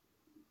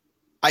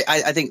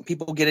 I think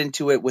people get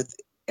into it with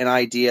an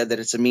idea that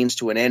it's a means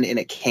to an end, and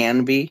it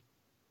can be,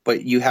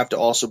 but you have to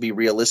also be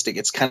realistic.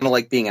 It's kind of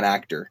like being an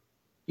actor,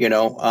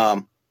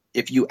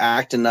 if you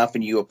act enough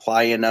and you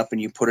apply enough and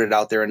you put it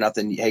out there enough,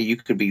 then hey, you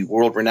could be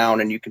world renowned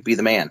and you could be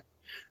the man.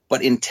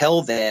 But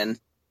until then,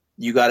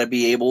 you got to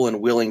be able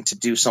and willing to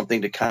do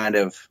something to kind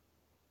of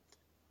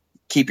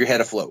keep your head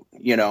afloat,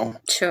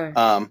 Sure.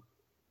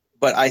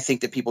 But I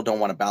think that people don't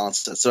want to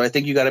balance it. So I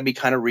think you got to be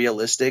kind of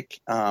realistic.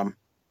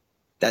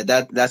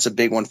 That's a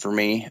big one for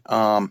me.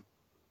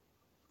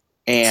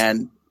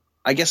 And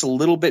I guess a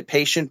little bit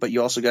patient, but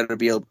you also got to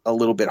be a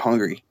little bit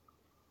hungry.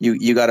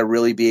 You got to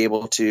really be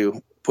able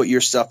to put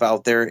your stuff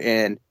out there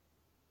and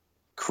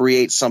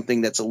create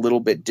something that's a little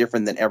bit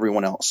different than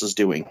everyone else is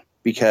doing,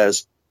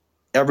 because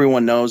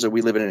everyone knows that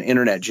we live in an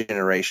internet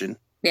generation.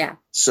 Yeah.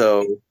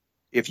 So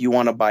if you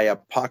want to buy a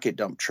pocket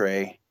dump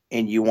tray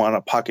and you want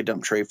a pocket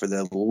dump tray for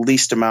the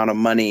least amount of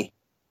money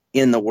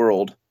in the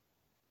world,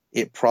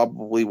 it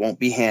probably won't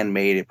be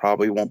handmade. It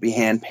probably won't be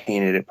hand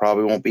painted. It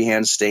probably won't be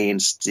hand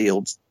stained,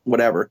 sealed,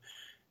 whatever.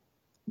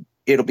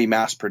 It'll be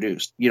mass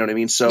produced. You know what I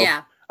mean? So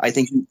Yeah. I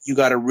think you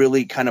got to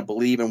really kind of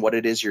believe in what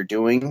it is you're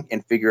doing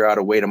and figure out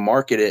a way to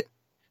market it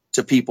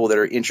to people that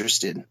are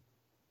interested.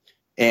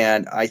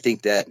 And I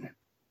think that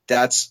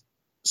that's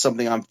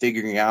something I'm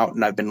figuring out.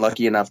 And I've been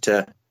lucky enough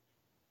to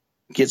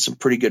get some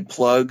pretty good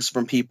plugs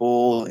from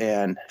people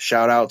and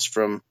shout outs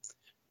from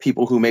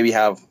people who maybe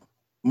have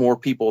more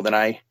people than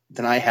I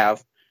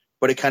have,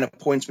 but it kind of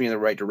points me in the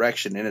right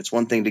direction. And it's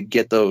one thing to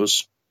get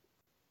those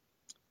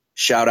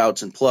shout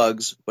outs and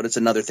plugs, but it's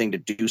another thing to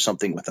do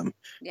something with them.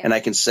 Yeah. And I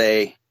can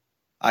say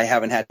I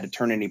haven't had to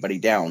turn anybody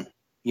down,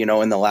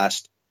 in the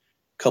last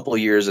couple of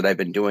years that I've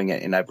been doing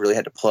it, and I've really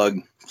had to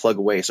plug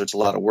away. So it's a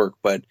lot of work,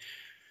 but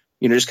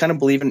just kind of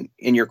believe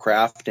in your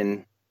craft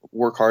and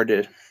work hard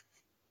to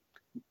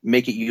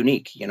make it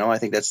unique. I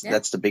think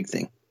that's the big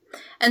thing.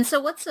 And so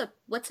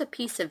what's a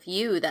piece of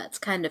you that's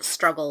kind of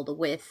struggled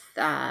with,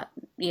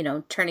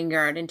 turning your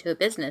art into a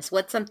business?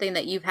 What's something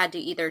that you've had to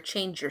either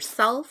change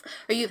yourself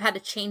or you've had to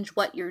change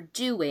what you're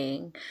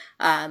doing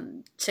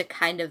to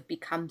kind of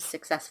become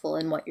successful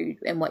in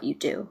what you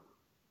do?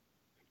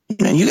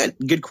 Man, you got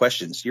good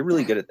questions. You're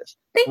really good at this.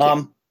 Thank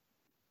you.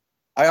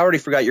 I already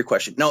forgot your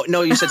question.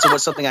 No, you said, so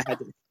what's something I had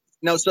to,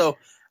 no, so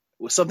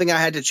something I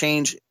had to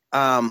change.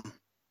 I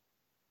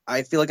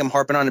feel like I'm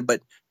harping on it, but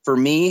for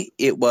me,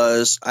 it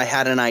was, I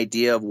had an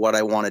idea of what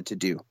I wanted to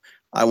do.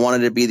 I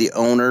wanted to be the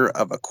owner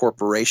of a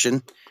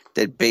corporation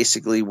that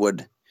basically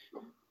would,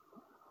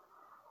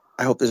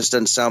 I hope this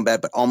doesn't sound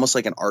bad, but almost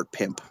like an art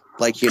pimp.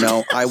 Like,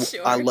 Sure.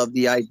 I love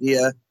the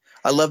idea.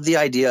 I love the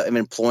idea of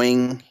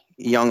employing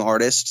young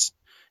artists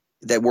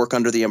that work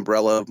under the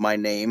umbrella of my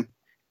name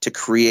to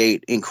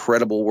create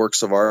incredible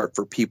works of art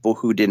for people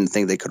who didn't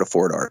think they could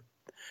afford art.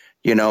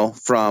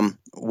 From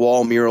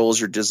wall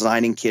murals or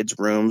designing kids'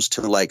 rooms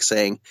to like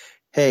saying,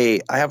 hey,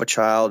 I have a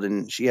child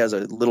and she has a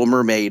Little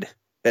Mermaid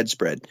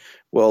bedspread.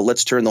 Well,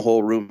 let's turn the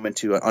whole room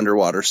into an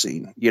underwater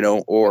scene,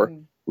 or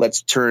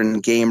let's turn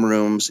game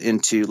rooms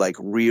into like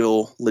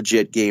real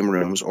legit game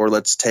rooms, or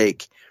let's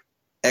take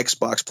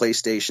Xbox,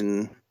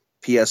 PlayStation,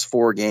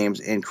 PS4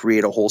 games and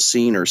create a whole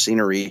scene or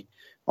scenery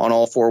on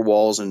all four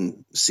walls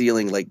and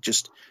ceiling, like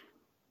just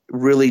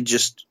really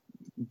just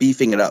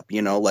beefing it up,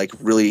 like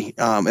really.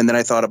 And then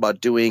I thought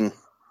about doing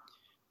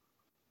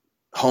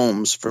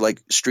homes for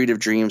like Street of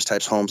Dreams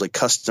types homes, like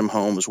custom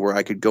homes where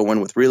I could go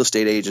in with real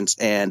estate agents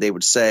and they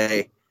would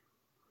say,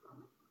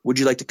 would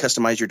you like to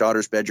customize your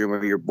daughter's bedroom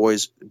or your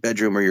boy's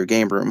bedroom or your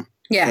game room?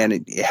 Yeah.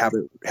 And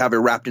have it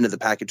wrapped into the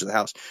package of the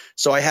house.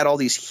 So I had all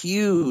these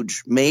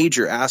huge,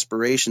 major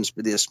aspirations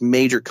for this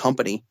major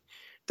company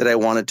that I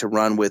wanted to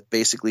run with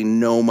basically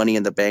no money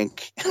in the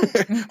bank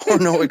or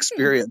no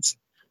experience.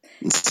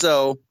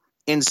 So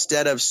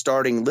instead of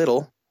starting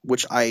little,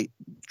 which I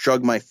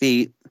drug my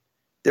feet,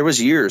 there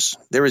was years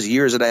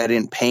that I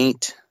didn't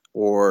paint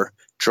or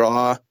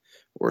draw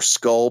or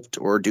sculpt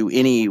or do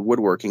any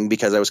woodworking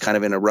because I was kind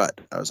of in a rut.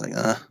 I was like,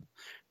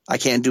 I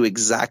can't do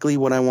exactly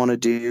what I want to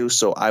do,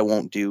 so I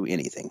won't do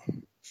anything.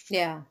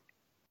 Yeah.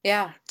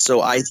 Yeah.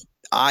 So I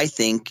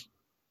think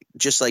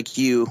just like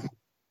you,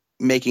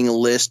 making a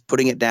list,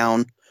 putting it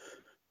down,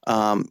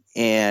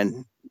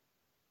 and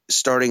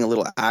starting a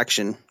little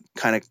action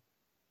kind of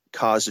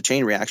caused a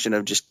chain reaction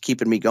of just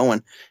keeping me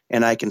going.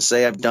 And I can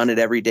say I've done it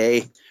every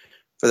day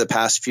for the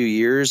past few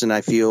years, and I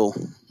feel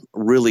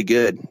really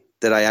good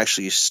that I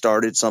actually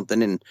started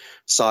something and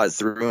saw it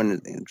through,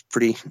 and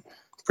pretty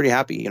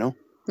happy,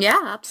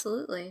 Yeah,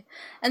 absolutely.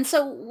 And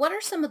so what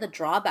are some of the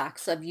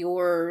drawbacks of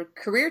your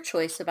career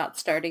choice about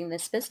starting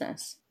this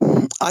business?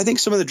 I think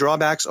some of the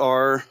drawbacks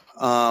are,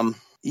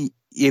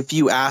 if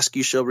you ask,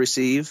 you shall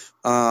receive.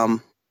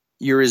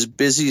 You're as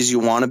busy as you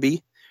want to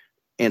be.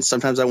 And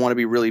sometimes I want to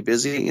be really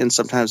busy. And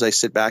sometimes I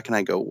sit back and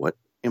I go, what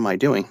am I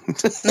doing?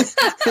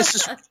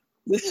 This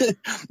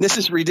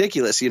is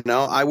ridiculous.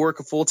 I work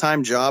a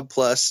full-time job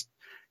plus,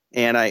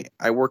 and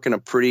I work in a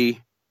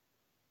pretty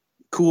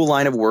cool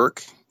line of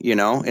work,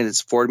 and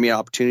it's afforded me an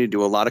opportunity to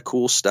do a lot of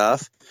cool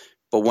stuff.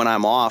 But when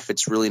I'm off,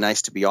 it's really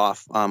nice to be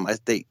off.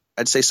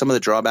 I'd say some of the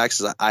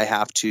drawbacks is I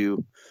have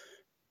to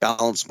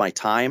balance my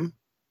time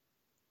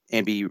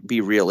and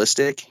be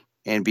realistic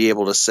and be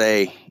able to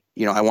say,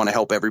 I want to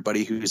help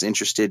everybody who's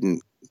interested in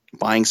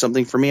buying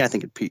something for me. I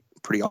think it'd be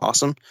pretty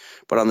awesome.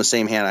 But on the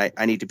same hand,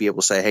 I need to be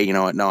able to say, hey, you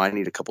know what? No, I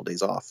need a couple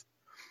days off.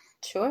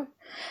 Sure.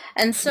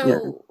 And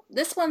so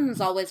this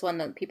one's always one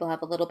that people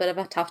have a little bit of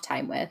a tough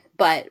time with.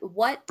 But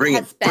what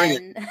has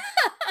been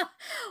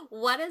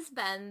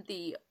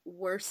the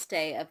worst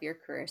day of your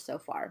career so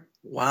far?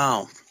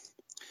 Wow.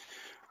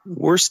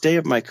 Worst day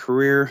of my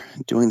career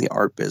doing the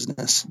art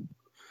business.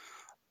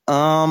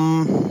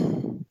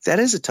 That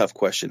is a tough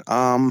question.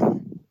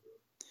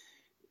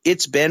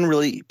 It's been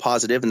really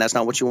positive, and that's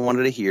not what you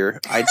wanted to hear.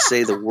 I'd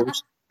say the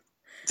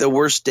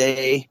worst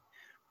day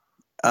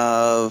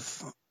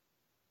of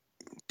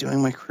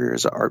doing my career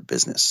as an art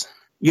business.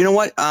 You know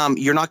what?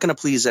 You're not going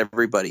to please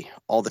everybody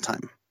all the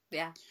time.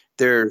 Yeah.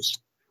 There's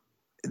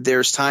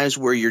times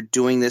where you're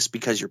doing this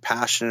because you're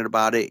passionate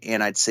about it,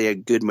 and I'd say a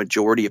good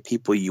majority of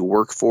people you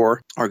work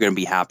for are going to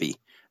be happy.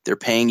 They're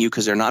paying you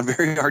because they're not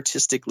very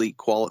artistically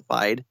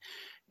qualified,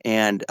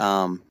 and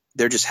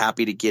they're just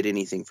happy to get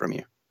anything from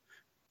you.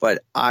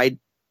 But I'm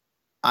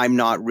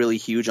not really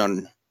huge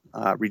on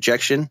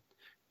rejection.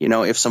 You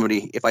know,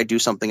 if I do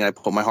something and I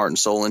put my heart and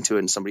soul into it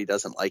and somebody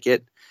doesn't like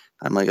it,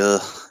 I'm like,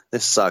 ugh,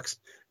 this sucks.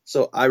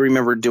 So I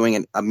remember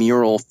doing a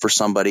mural for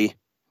somebody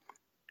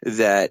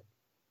that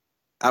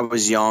I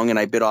was young and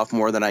I bit off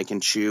more than I can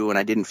chew and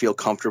I didn't feel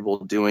comfortable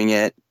doing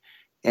it.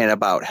 And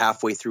about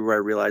halfway through, I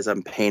realized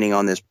I'm painting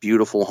on this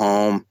beautiful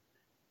home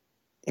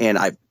and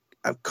I've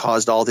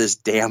caused all this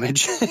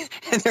damage.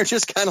 And they're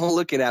just kind of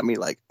looking at me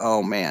like,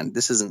 oh man,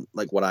 this isn't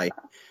like what I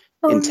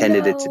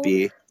intended it to No.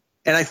 be.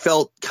 And I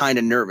felt kind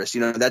of nervous.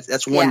 You know,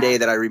 that's one day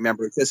that I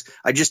remember because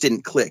I just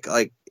didn't click.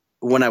 Like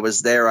when I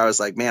was there, I was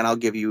like, man, I'll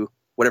give you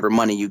whatever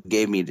money you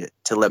gave me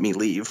to let me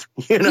leave,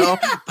 you know,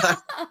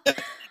 but,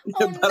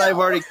 but I've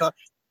already caught,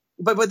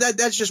 but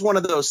that's just one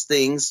of those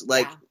things,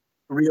 like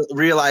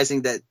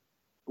realizing that,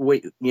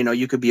 you know,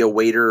 you could be a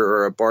waiter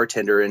or a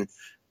bartender and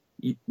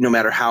no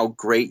matter how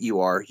great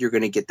you are, you're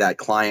going to get that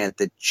client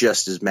that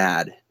just is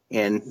mad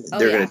and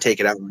they're going to take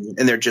it out on you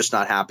and they're just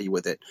not happy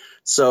with it.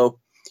 So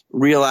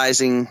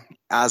realizing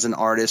as an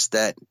artist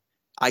that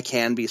I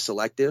can be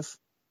selective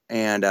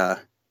and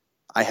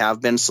I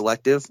have been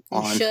selective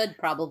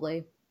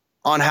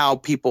on how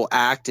people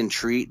act and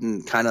treat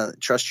and kind of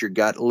trust your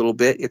gut a little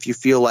bit. If you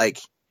feel like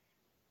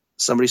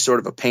somebody's sort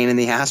of a pain in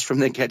the ass from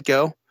the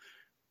get-go,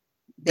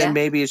 then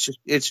maybe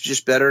it's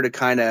just better to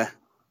kind of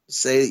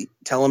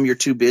tell them you're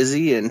too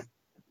busy and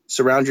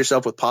surround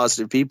yourself with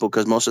positive people,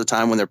 because most of the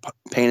time when they're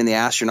pain in the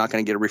ass, you're not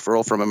going to get a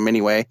referral from them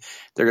anyway.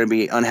 They're going to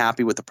be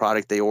unhappy with the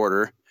product they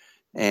order.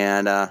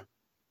 And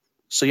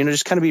so, you know,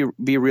 just kind of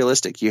be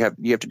realistic. You have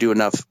to do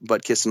enough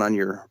butt kissing on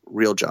your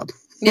real job.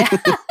 Yeah.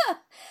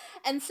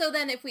 And so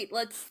then if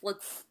let's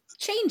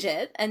change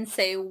it and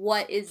say,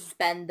 what has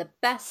been the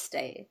best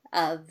day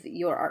of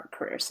your art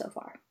career so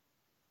far?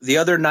 The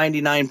other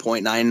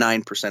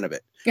 99.99% of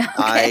it.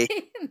 Okay.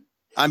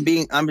 I'm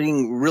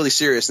being really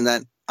serious in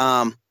that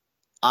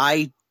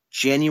I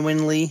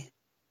genuinely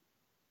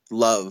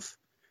love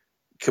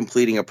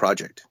completing a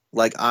project.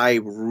 Like I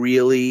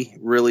really,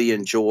 really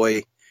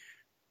enjoy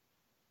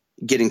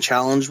getting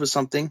challenged with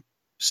something,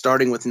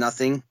 starting with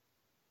nothing,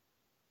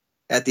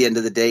 at the end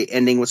of the day,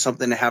 ending with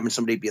something and having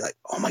somebody be like,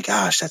 oh my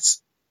gosh,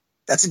 that's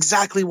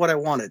exactly what I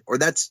wanted. Or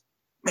that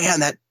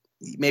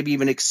maybe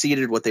even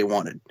exceeded what they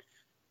wanted.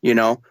 You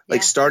know,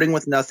 like starting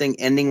with nothing,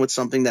 ending with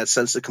something, that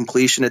sense of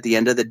completion at the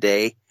end of the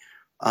day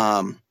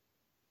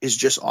is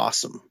just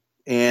awesome.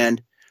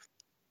 And,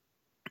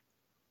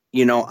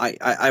 you know,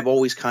 I've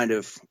always kind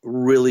of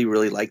really,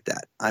 really liked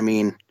that. I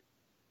mean,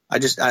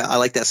 I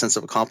like that sense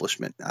of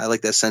accomplishment. I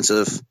like that sense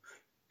of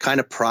kind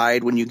of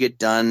pride when you get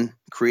done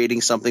creating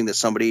something that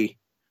somebody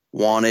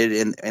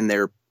wanted and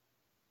they're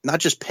not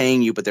just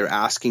paying you, but they're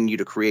asking you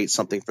to create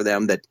something for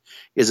them that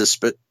is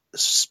a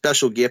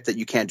special gift that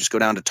you can't just go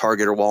down to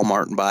Target or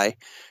Walmart and buy,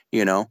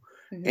 you know.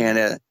 Mm-hmm.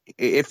 And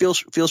it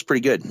feels pretty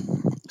good.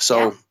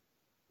 So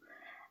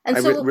and I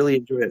really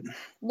enjoy it.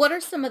 What are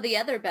some of the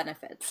other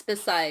benefits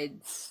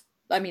besides,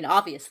 I mean,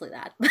 obviously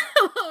that.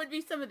 What would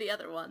be some of the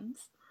other ones?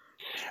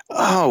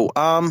 Oh,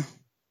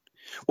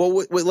 well,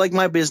 with like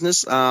my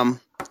business, I'm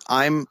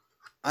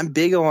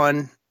big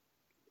on,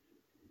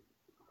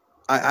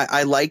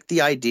 I like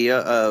the idea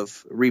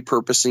of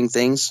repurposing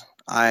things.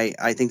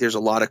 I think there's a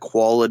lot of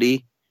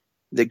quality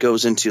that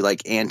goes into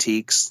like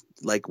antiques.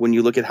 Like when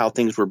you look at how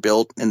things were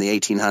built in the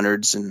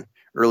 1800s and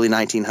early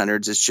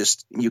 1900s, it's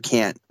just, you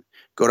can't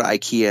go to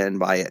IKEA and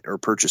buy it or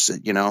purchase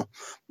it, you know,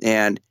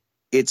 and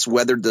it's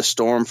weathered the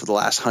storm for the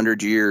last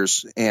 100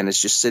 years and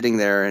it's just sitting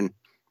there. And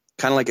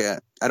kind of like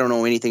I don't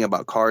know anything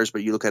about cars,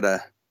 but you look at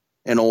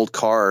an old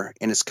car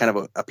and it's kind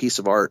of a piece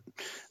of art,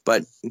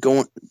 but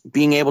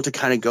being able to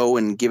kind of go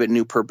and give it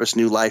new purpose,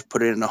 new life,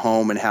 put it in a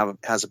home and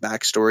has a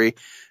backstory.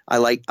 I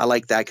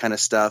like that kind of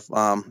stuff.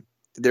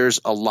 There's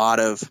a lot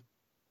of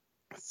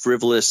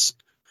frivolous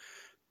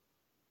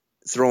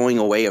throwing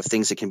away of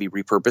things that can be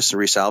repurposed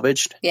and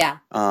resalvaged. Yeah.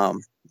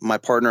 My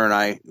partner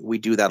and we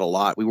do that a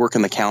lot. We work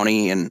in the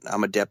county and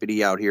I'm a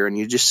deputy out here, and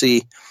you just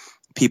see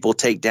people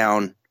take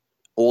down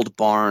old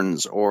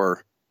barns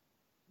or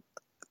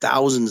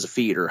thousands of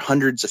feet or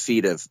hundreds of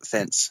feet of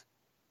fence,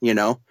 you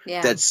know,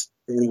 that's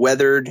been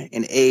weathered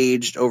and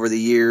aged over the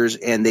years,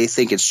 and they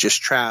think it's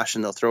just trash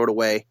and they'll throw it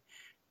away.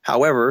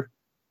 However,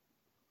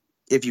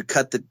 if you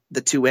cut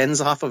the two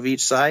ends off of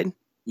each side,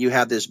 you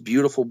have this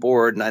beautiful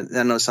board. And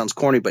I know it sounds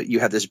corny, but you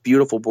have this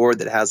beautiful board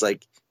that has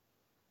like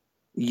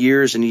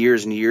years and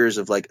years and years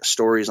of like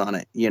stories on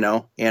it, you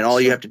know, and all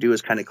you have to do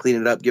is kind of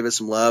clean it up, give it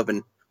some love,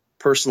 and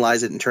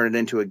personalize it and turn it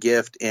into a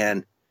gift,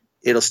 and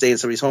it'll stay in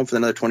somebody's home for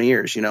another 20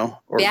 years,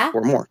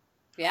 or more.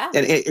 Yeah.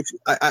 And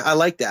I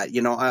like that,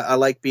 I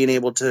like being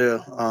able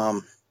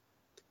to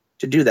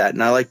do that.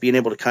 And I like being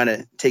able to kind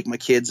of take my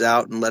kids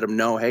out and let them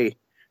know, hey,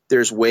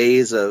 there's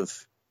ways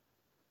of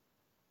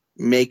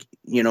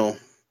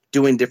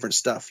doing different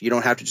stuff. You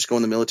don't have to just go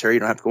in the military. You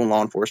don't have to go in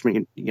law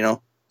enforcement,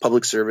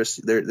 public service.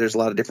 There's a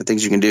lot of different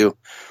things you can do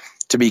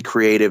to be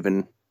creative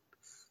and,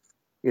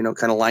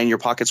 kind of line your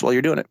pockets while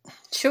you're doing it.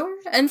 Sure.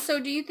 And so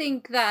do you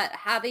think that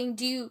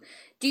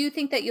do you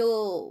think that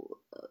you'll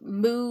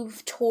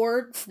move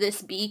towards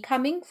this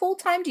becoming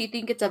full-time? Do you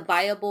think it's a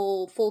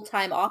viable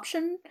full-time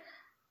option?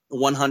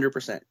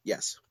 100%.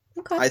 Yes.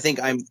 Okay. I think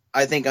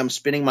I'm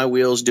spinning my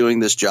wheels doing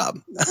this job.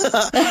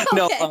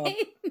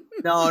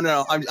 No,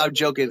 no, I'm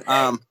joking.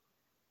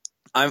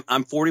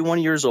 I'm 41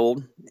 years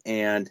old,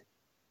 and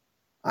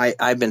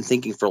I've been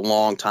thinking for a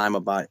long time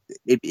about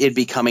it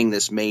becoming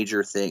this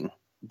major thing.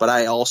 But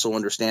I also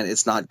understand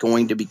it's not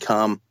going to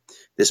become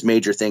this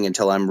major thing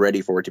until I'm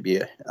ready for it to be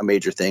a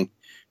major thing.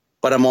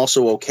 But I'm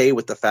also okay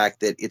with the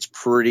fact that it's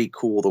pretty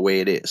cool the way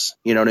it is.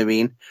 You know what I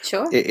mean?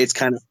 Sure. It's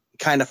kind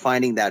of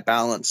finding that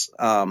balance.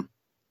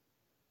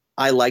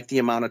 I like the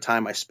amount of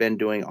time I spend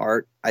doing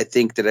art. I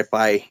think that if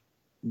I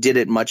did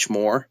it much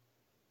more,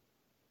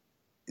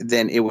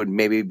 then it would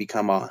maybe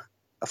become a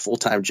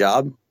full-time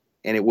job,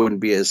 and it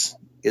wouldn't be as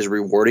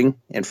rewarding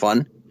and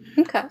fun.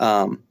 Okay.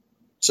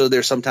 So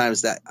there's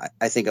sometimes that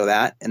I think of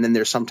that. And then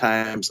there's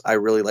sometimes I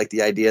really like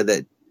the idea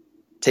that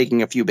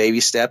taking a few baby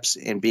steps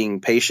and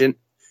being patient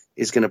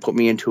is going to put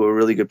me into a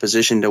really good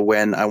position to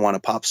when I want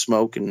to pop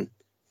smoke and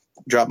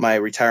drop my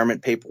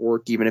retirement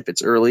paperwork, even if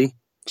it's early.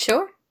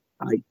 Sure.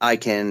 I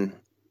can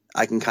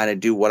kind of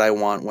do what I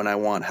want, when I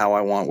want, how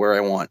I want, where I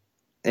want.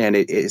 And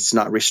it's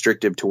not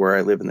restrictive to where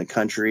I live in the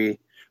country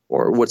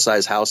or what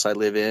size house I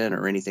live in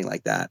or anything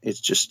like that.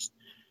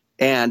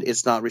 And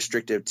it's not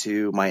restrictive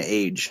to my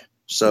age.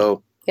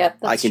 So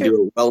I can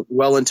do it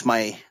well into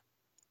my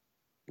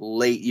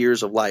late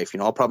years of life.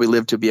 I'll probably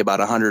live to be about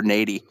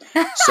 180.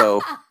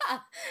 So,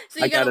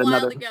 so you got a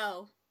while to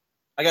go.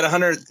 I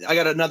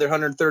got another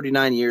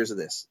 139 years of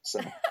this.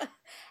 So.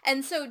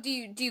 And so do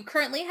you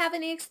currently have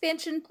any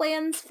expansion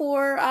plans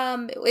for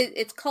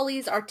it's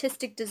Cully's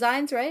Artistic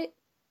Designs, right?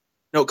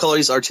 No,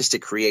 Cully's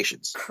Artistic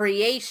Creations.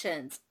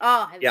 Creations.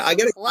 Oh, yeah.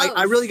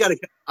 I really got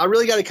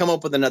to come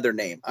up with another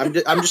name. I'm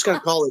just going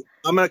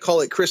to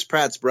call it Chris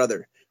Pratt's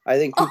brother. I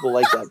think people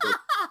like that.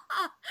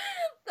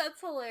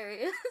 That's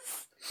hilarious.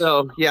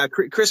 So yeah,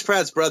 Chris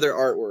Pratt's brother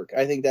artwork.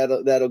 I think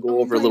that'll go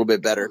over a little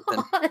bit better.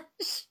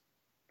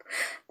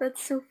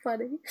 That's so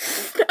funny.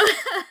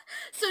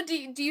 So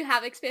do you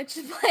have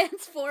expansion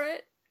plans for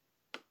it?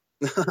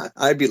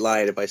 I'd be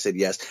lying if I said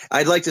yes.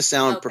 I'd like to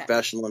sound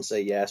professional and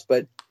say yes,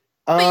 but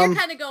you're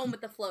kind of going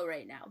with the flow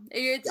right now.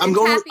 I'm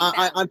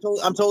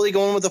totally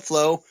going with the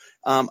flow.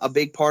 A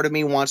big part of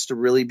me wants to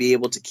really be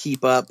able to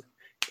keep up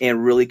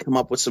and really come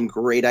up with some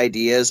great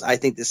ideas. I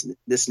think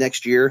this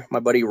next year, my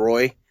buddy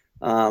Roy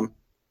and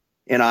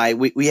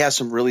we have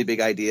some really big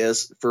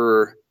ideas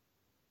for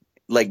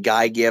like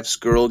guy gifts,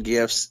 girl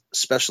gifts,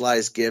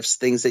 specialized gifts,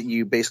 things that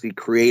you basically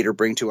create or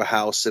bring to a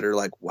house that are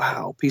like,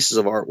 wow, pieces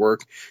of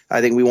artwork.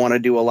 I think we want to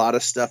do a lot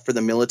of stuff for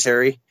the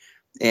military,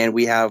 and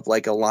we have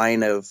like a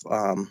line of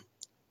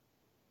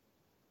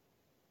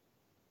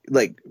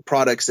like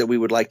products that we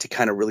would like to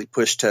kind of really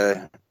push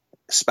to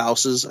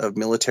spouses of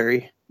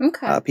military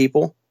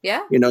people.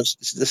 Yeah.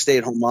 The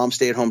stay-at-home moms,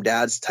 stay-at-home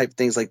dads type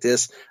things like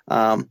this.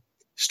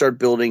 Start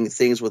building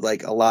things with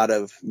like a lot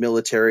of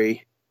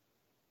military,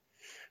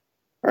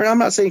 or I'm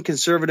not saying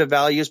conservative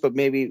values, but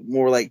maybe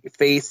more like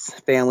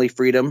faith, family,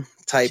 freedom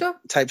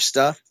type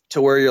stuff,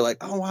 to where you're like,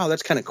 oh wow,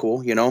 that's kind of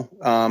cool.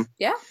 Yeah.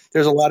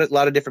 There's a lot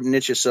of different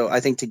niches. So I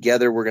think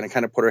together we're going to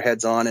kind of put our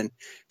heads on and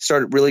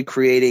start really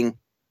creating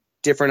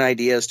different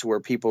ideas to where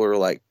people are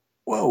like,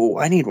 whoa,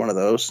 I need one of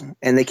those.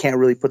 And they can't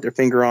really put their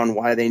finger on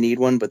why they need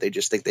one, but they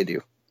just think they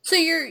do. So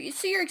your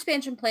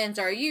expansion plans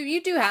are,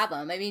 you do have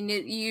them. I mean,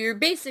 you're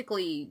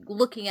basically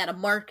looking at a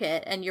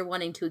market and you're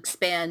wanting to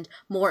expand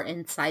more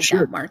inside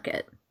that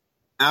market.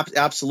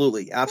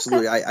 Absolutely.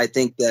 Okay. I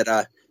think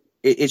that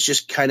it's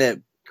just kind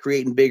of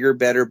creating bigger,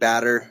 better,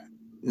 badder,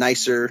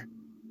 nicer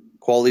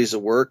qualities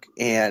of work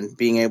and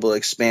being able to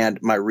expand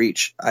my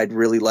reach. I'd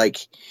really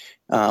like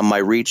my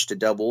reach to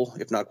double,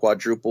 if not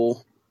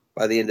quadruple,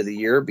 by the end of the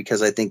year,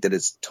 because I think that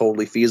it's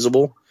totally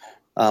feasible.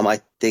 I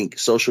think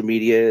social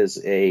media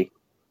is a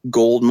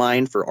gold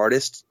mine for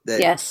artists that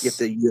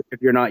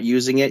if you're not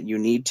using it, you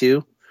need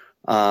to.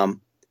 And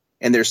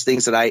there's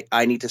things that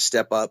I need to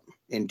step up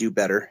and do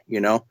better,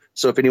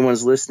 So if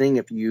anyone's listening,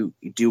 if you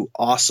do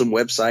awesome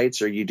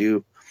websites or you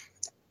do,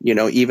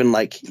 even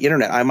like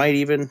internet, I might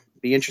even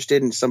be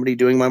interested in somebody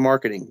doing my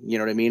marketing. You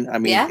know what I mean?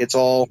 It's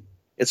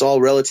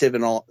all relative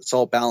and it's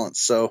all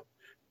balanced. So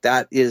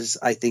that is,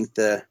 I think,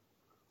 the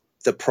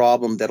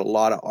problem that a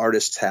lot of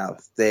artists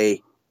have.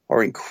 They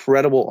are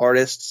incredible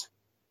artists,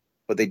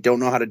 but they don't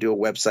know how to do a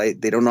website.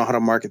 They don't know how to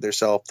market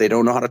themselves. They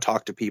don't know how to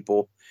talk to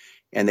people,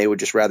 and they would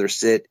just rather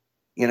sit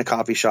in a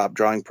coffee shop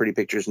drawing pretty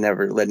pictures,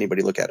 never let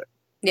anybody look at it.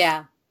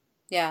 Yeah.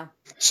 Yeah.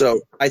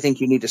 So I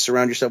think you need to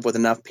surround yourself with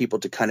enough people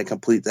to kind of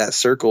complete that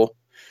circle,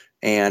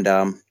 and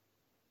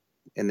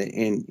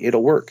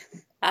it'll work.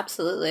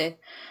 Absolutely.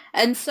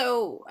 And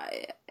so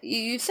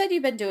you said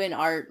you've been doing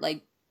art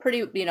like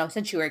pretty,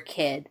 since you were a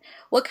kid.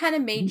 What kind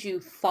of made you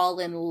fall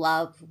in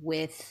love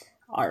with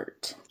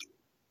art?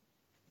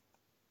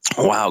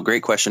 Wow,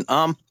 great question.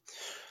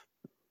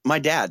 My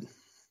dad,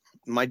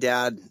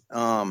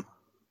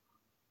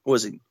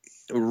 was a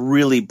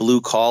really blue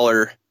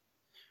collar,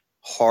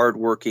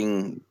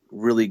 hardworking,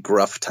 really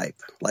gruff type,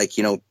 like,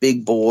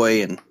 big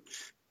boy and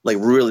like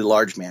really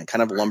large man,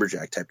 kind of a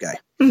lumberjack type guy.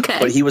 Okay.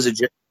 But he was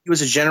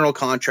a general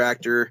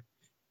contractor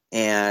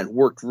and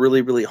worked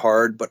really, really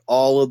hard. But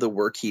all of the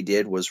work he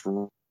did was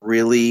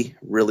really,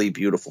 really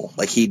beautiful.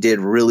 Like, he did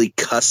really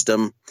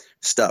custom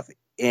stuff.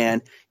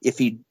 And if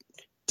he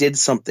did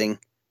something,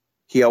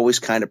 he always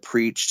kind of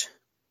preached,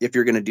 if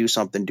you're going to do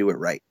something, do it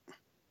right.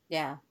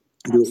 Yeah.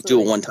 Do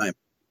it one time.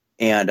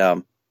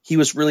 And he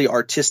was really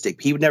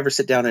artistic. He would never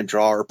sit down and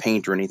draw or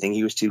paint or anything.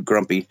 He was too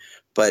grumpy.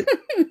 But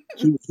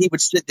he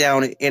would sit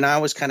down, and I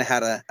always kind of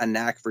had a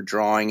knack for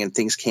drawing, and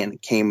things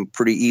came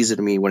pretty easy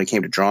to me when it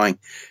came to drawing.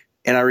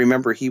 And I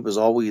remember he was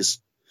always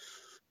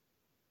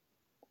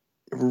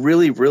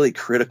really, really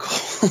critical,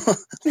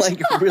 like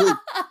really,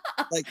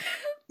 like,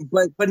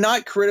 but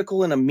not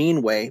critical in a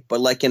mean way, but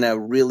like in a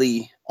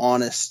really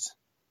honest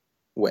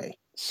way.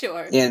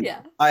 Sure. And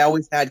yeah. I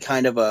always had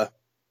kind of a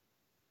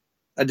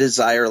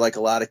desire, like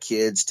a lot of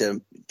kids,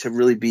 to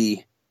really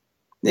be,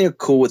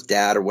 cool with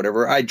dad or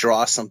whatever. I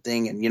draw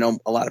something, and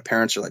a lot of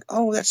parents are like,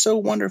 "Oh, that's so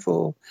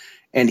wonderful,"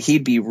 and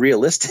he'd be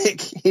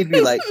realistic. He'd be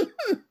like,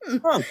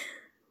 "Huh,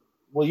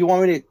 well, you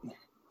want me to?"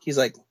 He's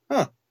like,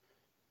 "Huh,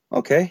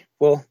 okay,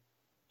 well, do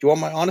you want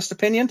my honest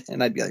opinion?"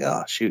 And I'd be like,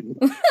 "Oh, shoot,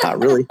 not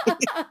really."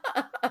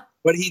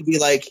 But he'd be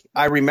like,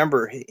 I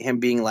remember him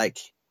being like,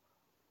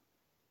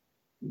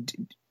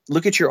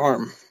 "Look at your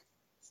arm.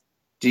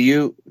 Do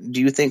you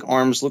think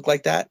arms look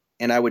like that?"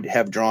 And I would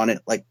have drawn it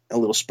like a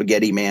little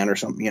spaghetti man or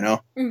something,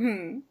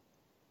 Mm-hmm.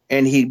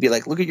 And he'd be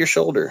like, "Look at your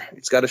shoulder.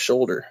 It's got a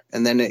shoulder.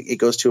 And then it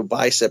goes to a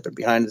bicep, and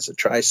behind it's a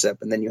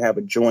tricep. And then you have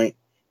a joint.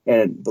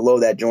 And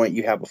below that joint,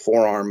 you have a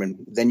forearm.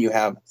 And then you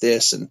have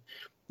this and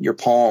your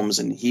palms."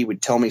 And he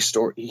would tell me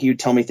he would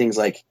tell me things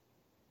like,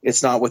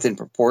 "It's not within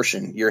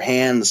proportion. Your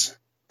hands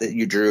that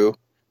you drew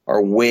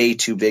are way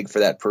too big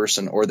for that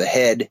person, or the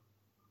head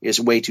is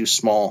way too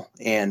small."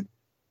 And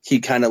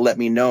he kind of let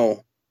me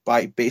know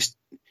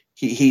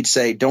he'd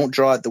say, "Don't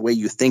draw it the way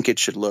you think it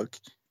should look.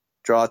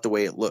 Draw it the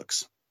way it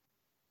looks."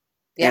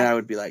 Yeah. And I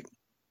would be like,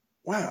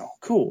 "Wow,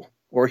 cool."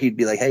 Or he'd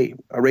be like, "Hey,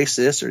 erase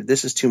this," or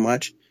 "This is too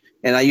much."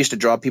 And I used to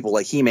draw people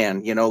like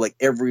He-Man, like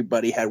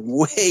everybody had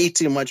way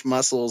too much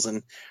muscles,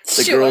 and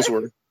the girls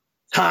were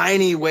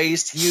tiny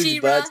waist, huge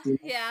She-Ra, butts.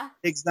 Yeah.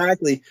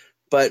 Exactly.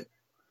 But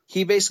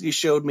he basically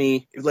showed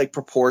me like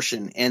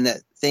proportion, and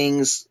that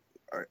things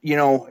are,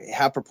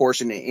 have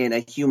proportion. In a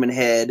human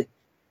head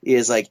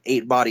is like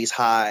 8 bodies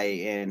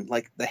high, and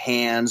like the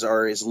hands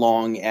are as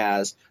long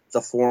as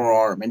the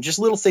forearm, and just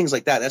little things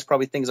like that. That's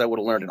probably things I would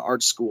have learned in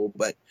art school,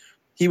 but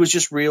he was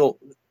just real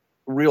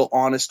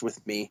honest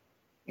with me.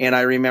 And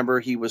I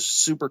remember he was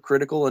super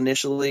critical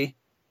initially,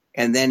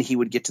 and then he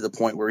would get to the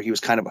point where he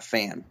was kind of a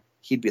fan.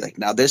 He'd be like,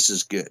 "Now this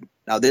is good.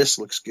 Now this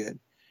looks good."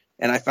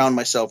 And I found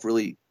myself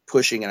really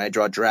pushing, and I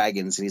draw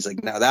dragons, and he's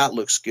like, "Now that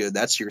looks good.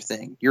 That's your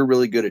thing. You're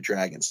really good at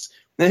dragons."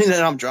 And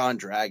then I'm drawing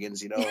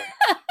dragons,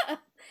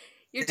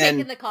 You're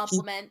taking the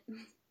compliment.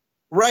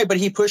 Right, but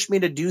he pushed me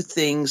to do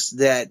things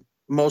that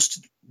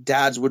most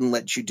dads wouldn't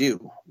let you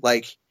do.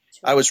 Like, sure.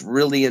 I was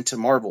really into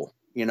Marvel,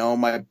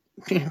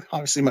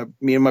 obviously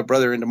me and my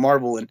brother into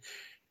Marvel,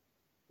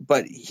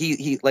 but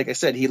he like I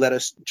said, he let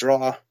us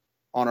draw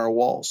on our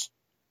walls.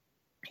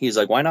 He's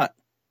like, "Why not?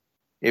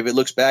 If it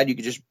looks bad, you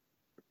could just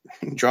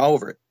draw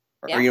over it,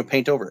 or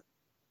paint over it."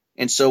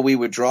 And so we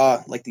would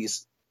draw like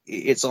these.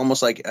 It's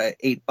almost like a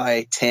 8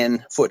 by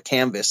 10 foot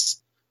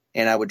canvas,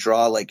 and I would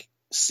draw like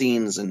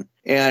scenes,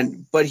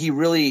 but he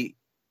really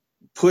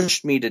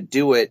pushed me to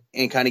do it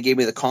and kind of gave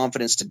me the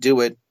confidence to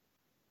do it,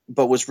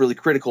 but was really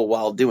critical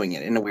while doing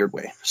it in a weird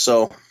way.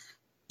 So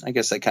I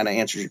guess that kind of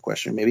answers your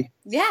question, maybe.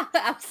 Yeah,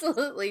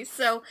 absolutely.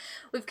 So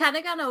we've kind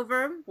of gone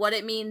over what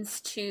it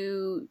means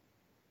to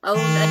own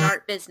an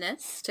art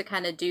business, to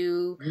kind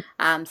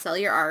of sell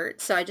your art.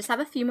 So I just have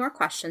a few more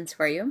questions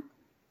for you.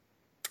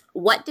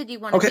 What did you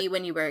want to be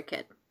when you were a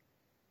kid?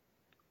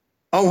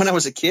 Oh, when I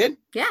was a kid?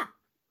 Yeah.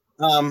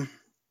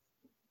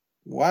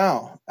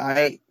 Wow.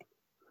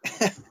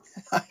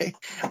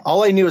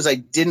 All I knew is I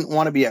didn't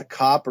want to be a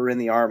cop or in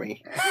the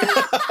Army.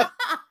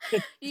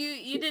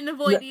 You didn't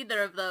avoid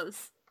either of those.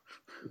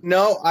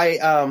 No,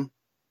 I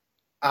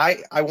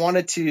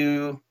wanted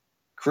to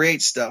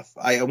create stuff.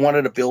 I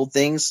wanted to build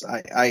things.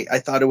 I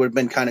thought it would have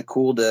been kind of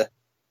cool to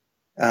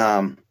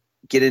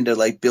get into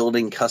like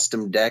building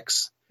custom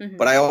decks. Mm-hmm.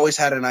 But I always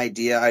had an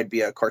idea I'd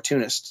be a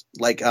cartoonist.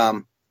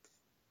 I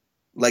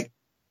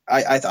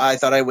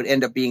thought I would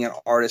end up being an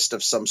artist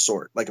of some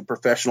sort, like a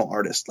professional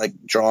artist, like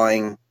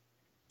drawing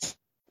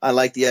I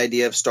like the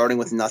idea of starting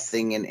with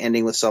nothing and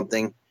ending with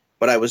something,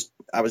 but I was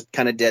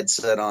kind of dead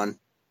set on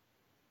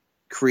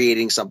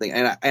creating something,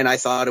 and I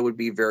thought it would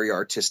be very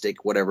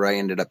artistic, whatever I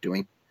ended up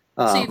doing.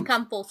 So you've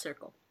come full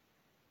circle.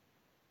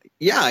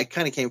 Yeah, I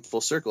kind of came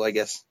full circle, I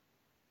guess.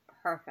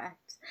 Perfect.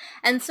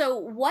 And so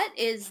what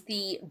is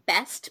the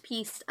best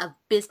piece of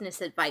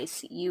business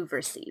advice you've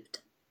received?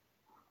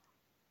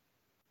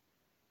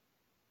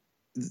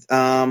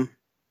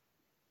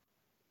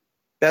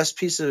 Best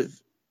piece of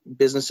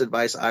business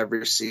advice I've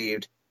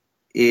received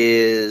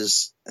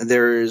is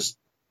there's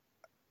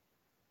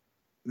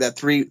that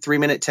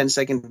 3-minute,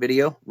 10-second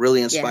video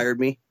really inspired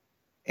me.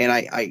 And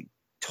I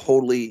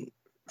totally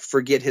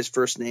forget his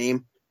first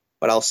name,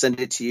 but I'll send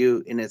it to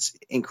you, and it's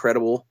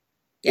incredible.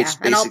 Yeah,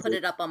 and I'll put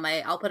it up on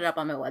my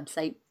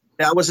website.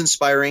 That was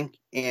inspiring,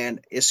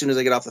 and as soon as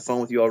I get off the phone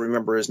with you, I'll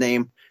remember his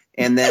name.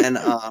 And then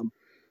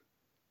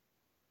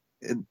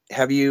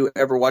have you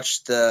ever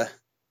watched the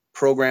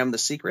program The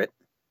Secret?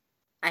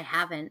 I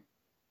haven't.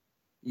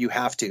 You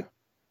have to.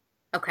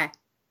 Okay.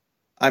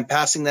 I'm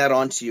passing that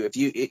on to you.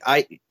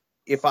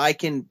 If I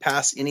can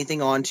pass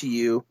anything on to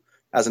you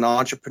as an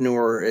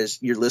entrepreneur, as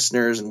your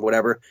listeners and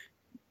whatever,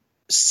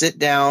 sit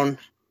down,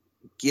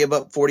 give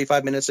up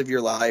 45 minutes of your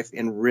life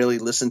and really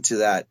listen to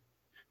that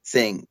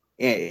thing.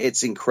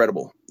 It's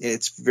incredible.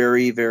 It's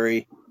very,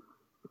 very,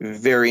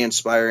 very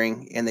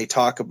inspiring. And they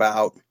talk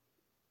about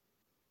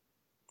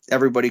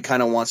everybody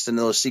kind of wants to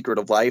know the secret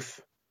of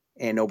life,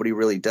 and nobody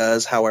really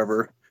does.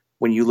 However,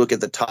 when you look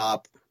at the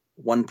top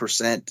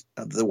 1%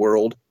 of the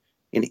world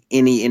in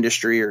any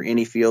industry or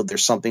any field,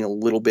 there's something a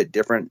little bit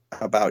different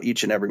about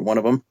each and every one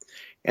of them.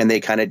 And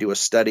they kind of do a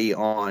study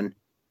on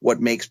what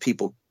makes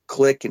people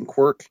click and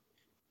quirk.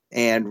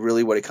 And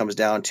really what it comes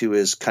down to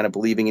is kind of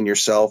believing in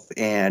yourself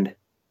and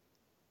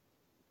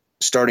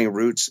starting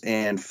roots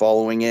and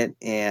following it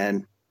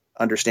and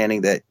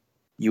understanding that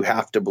you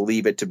have to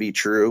believe it to be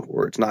true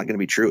or it's not going to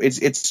be true.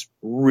 It's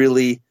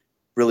really,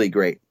 really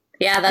great.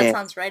 Yeah, that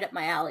sounds right up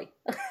my alley.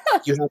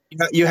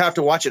 you have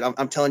to watch it.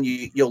 I'm telling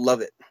you, you'll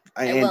love it.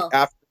 I will.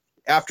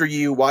 After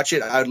you watch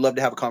it, I'd love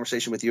to have a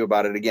conversation with you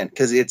about it again,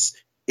 because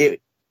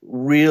it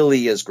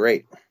really is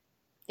great.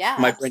 Yeah,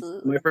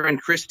 absolutely. My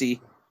friend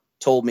Christy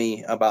told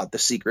me about The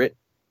Secret,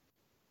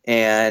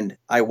 and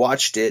I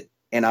watched it,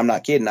 and I'm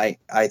not kidding.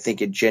 I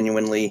think it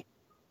genuinely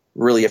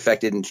really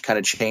affected and kind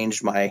of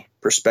changed my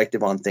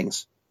perspective on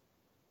things.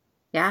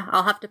 Yeah,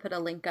 I'll have to put a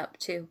link up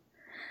too.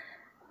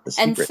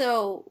 And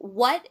so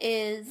what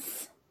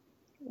is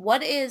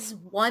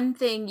one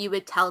thing you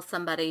would tell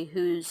somebody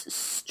who's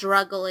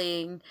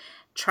struggling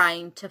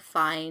trying to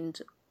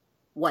find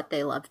what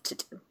they love to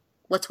do?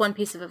 What's one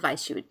piece of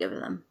advice you would give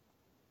them?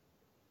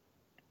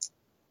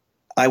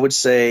 I would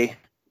say,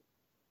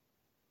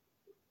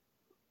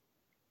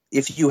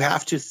 if you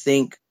have to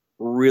think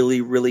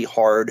really, really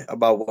hard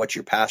about what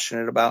you're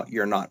passionate about,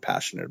 you're not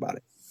passionate about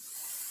it.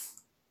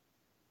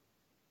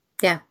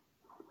 Yeah,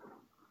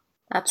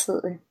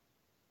 absolutely.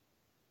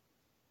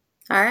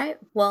 All right.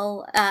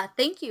 Well,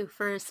 thank you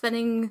for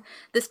spending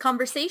this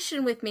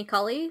conversation with me,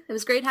 Cully. It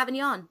was great having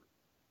you on.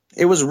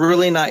 It was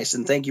really nice,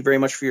 and thank you very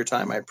much for your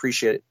time. I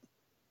appreciate it.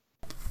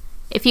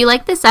 If you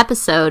like this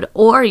episode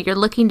or you're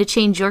looking to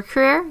change your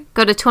career,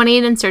 go to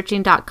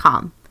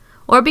 28andsearching.com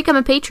or become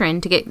a patron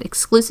to get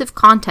exclusive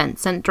content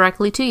sent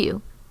directly to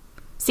you.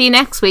 See you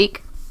next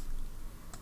week.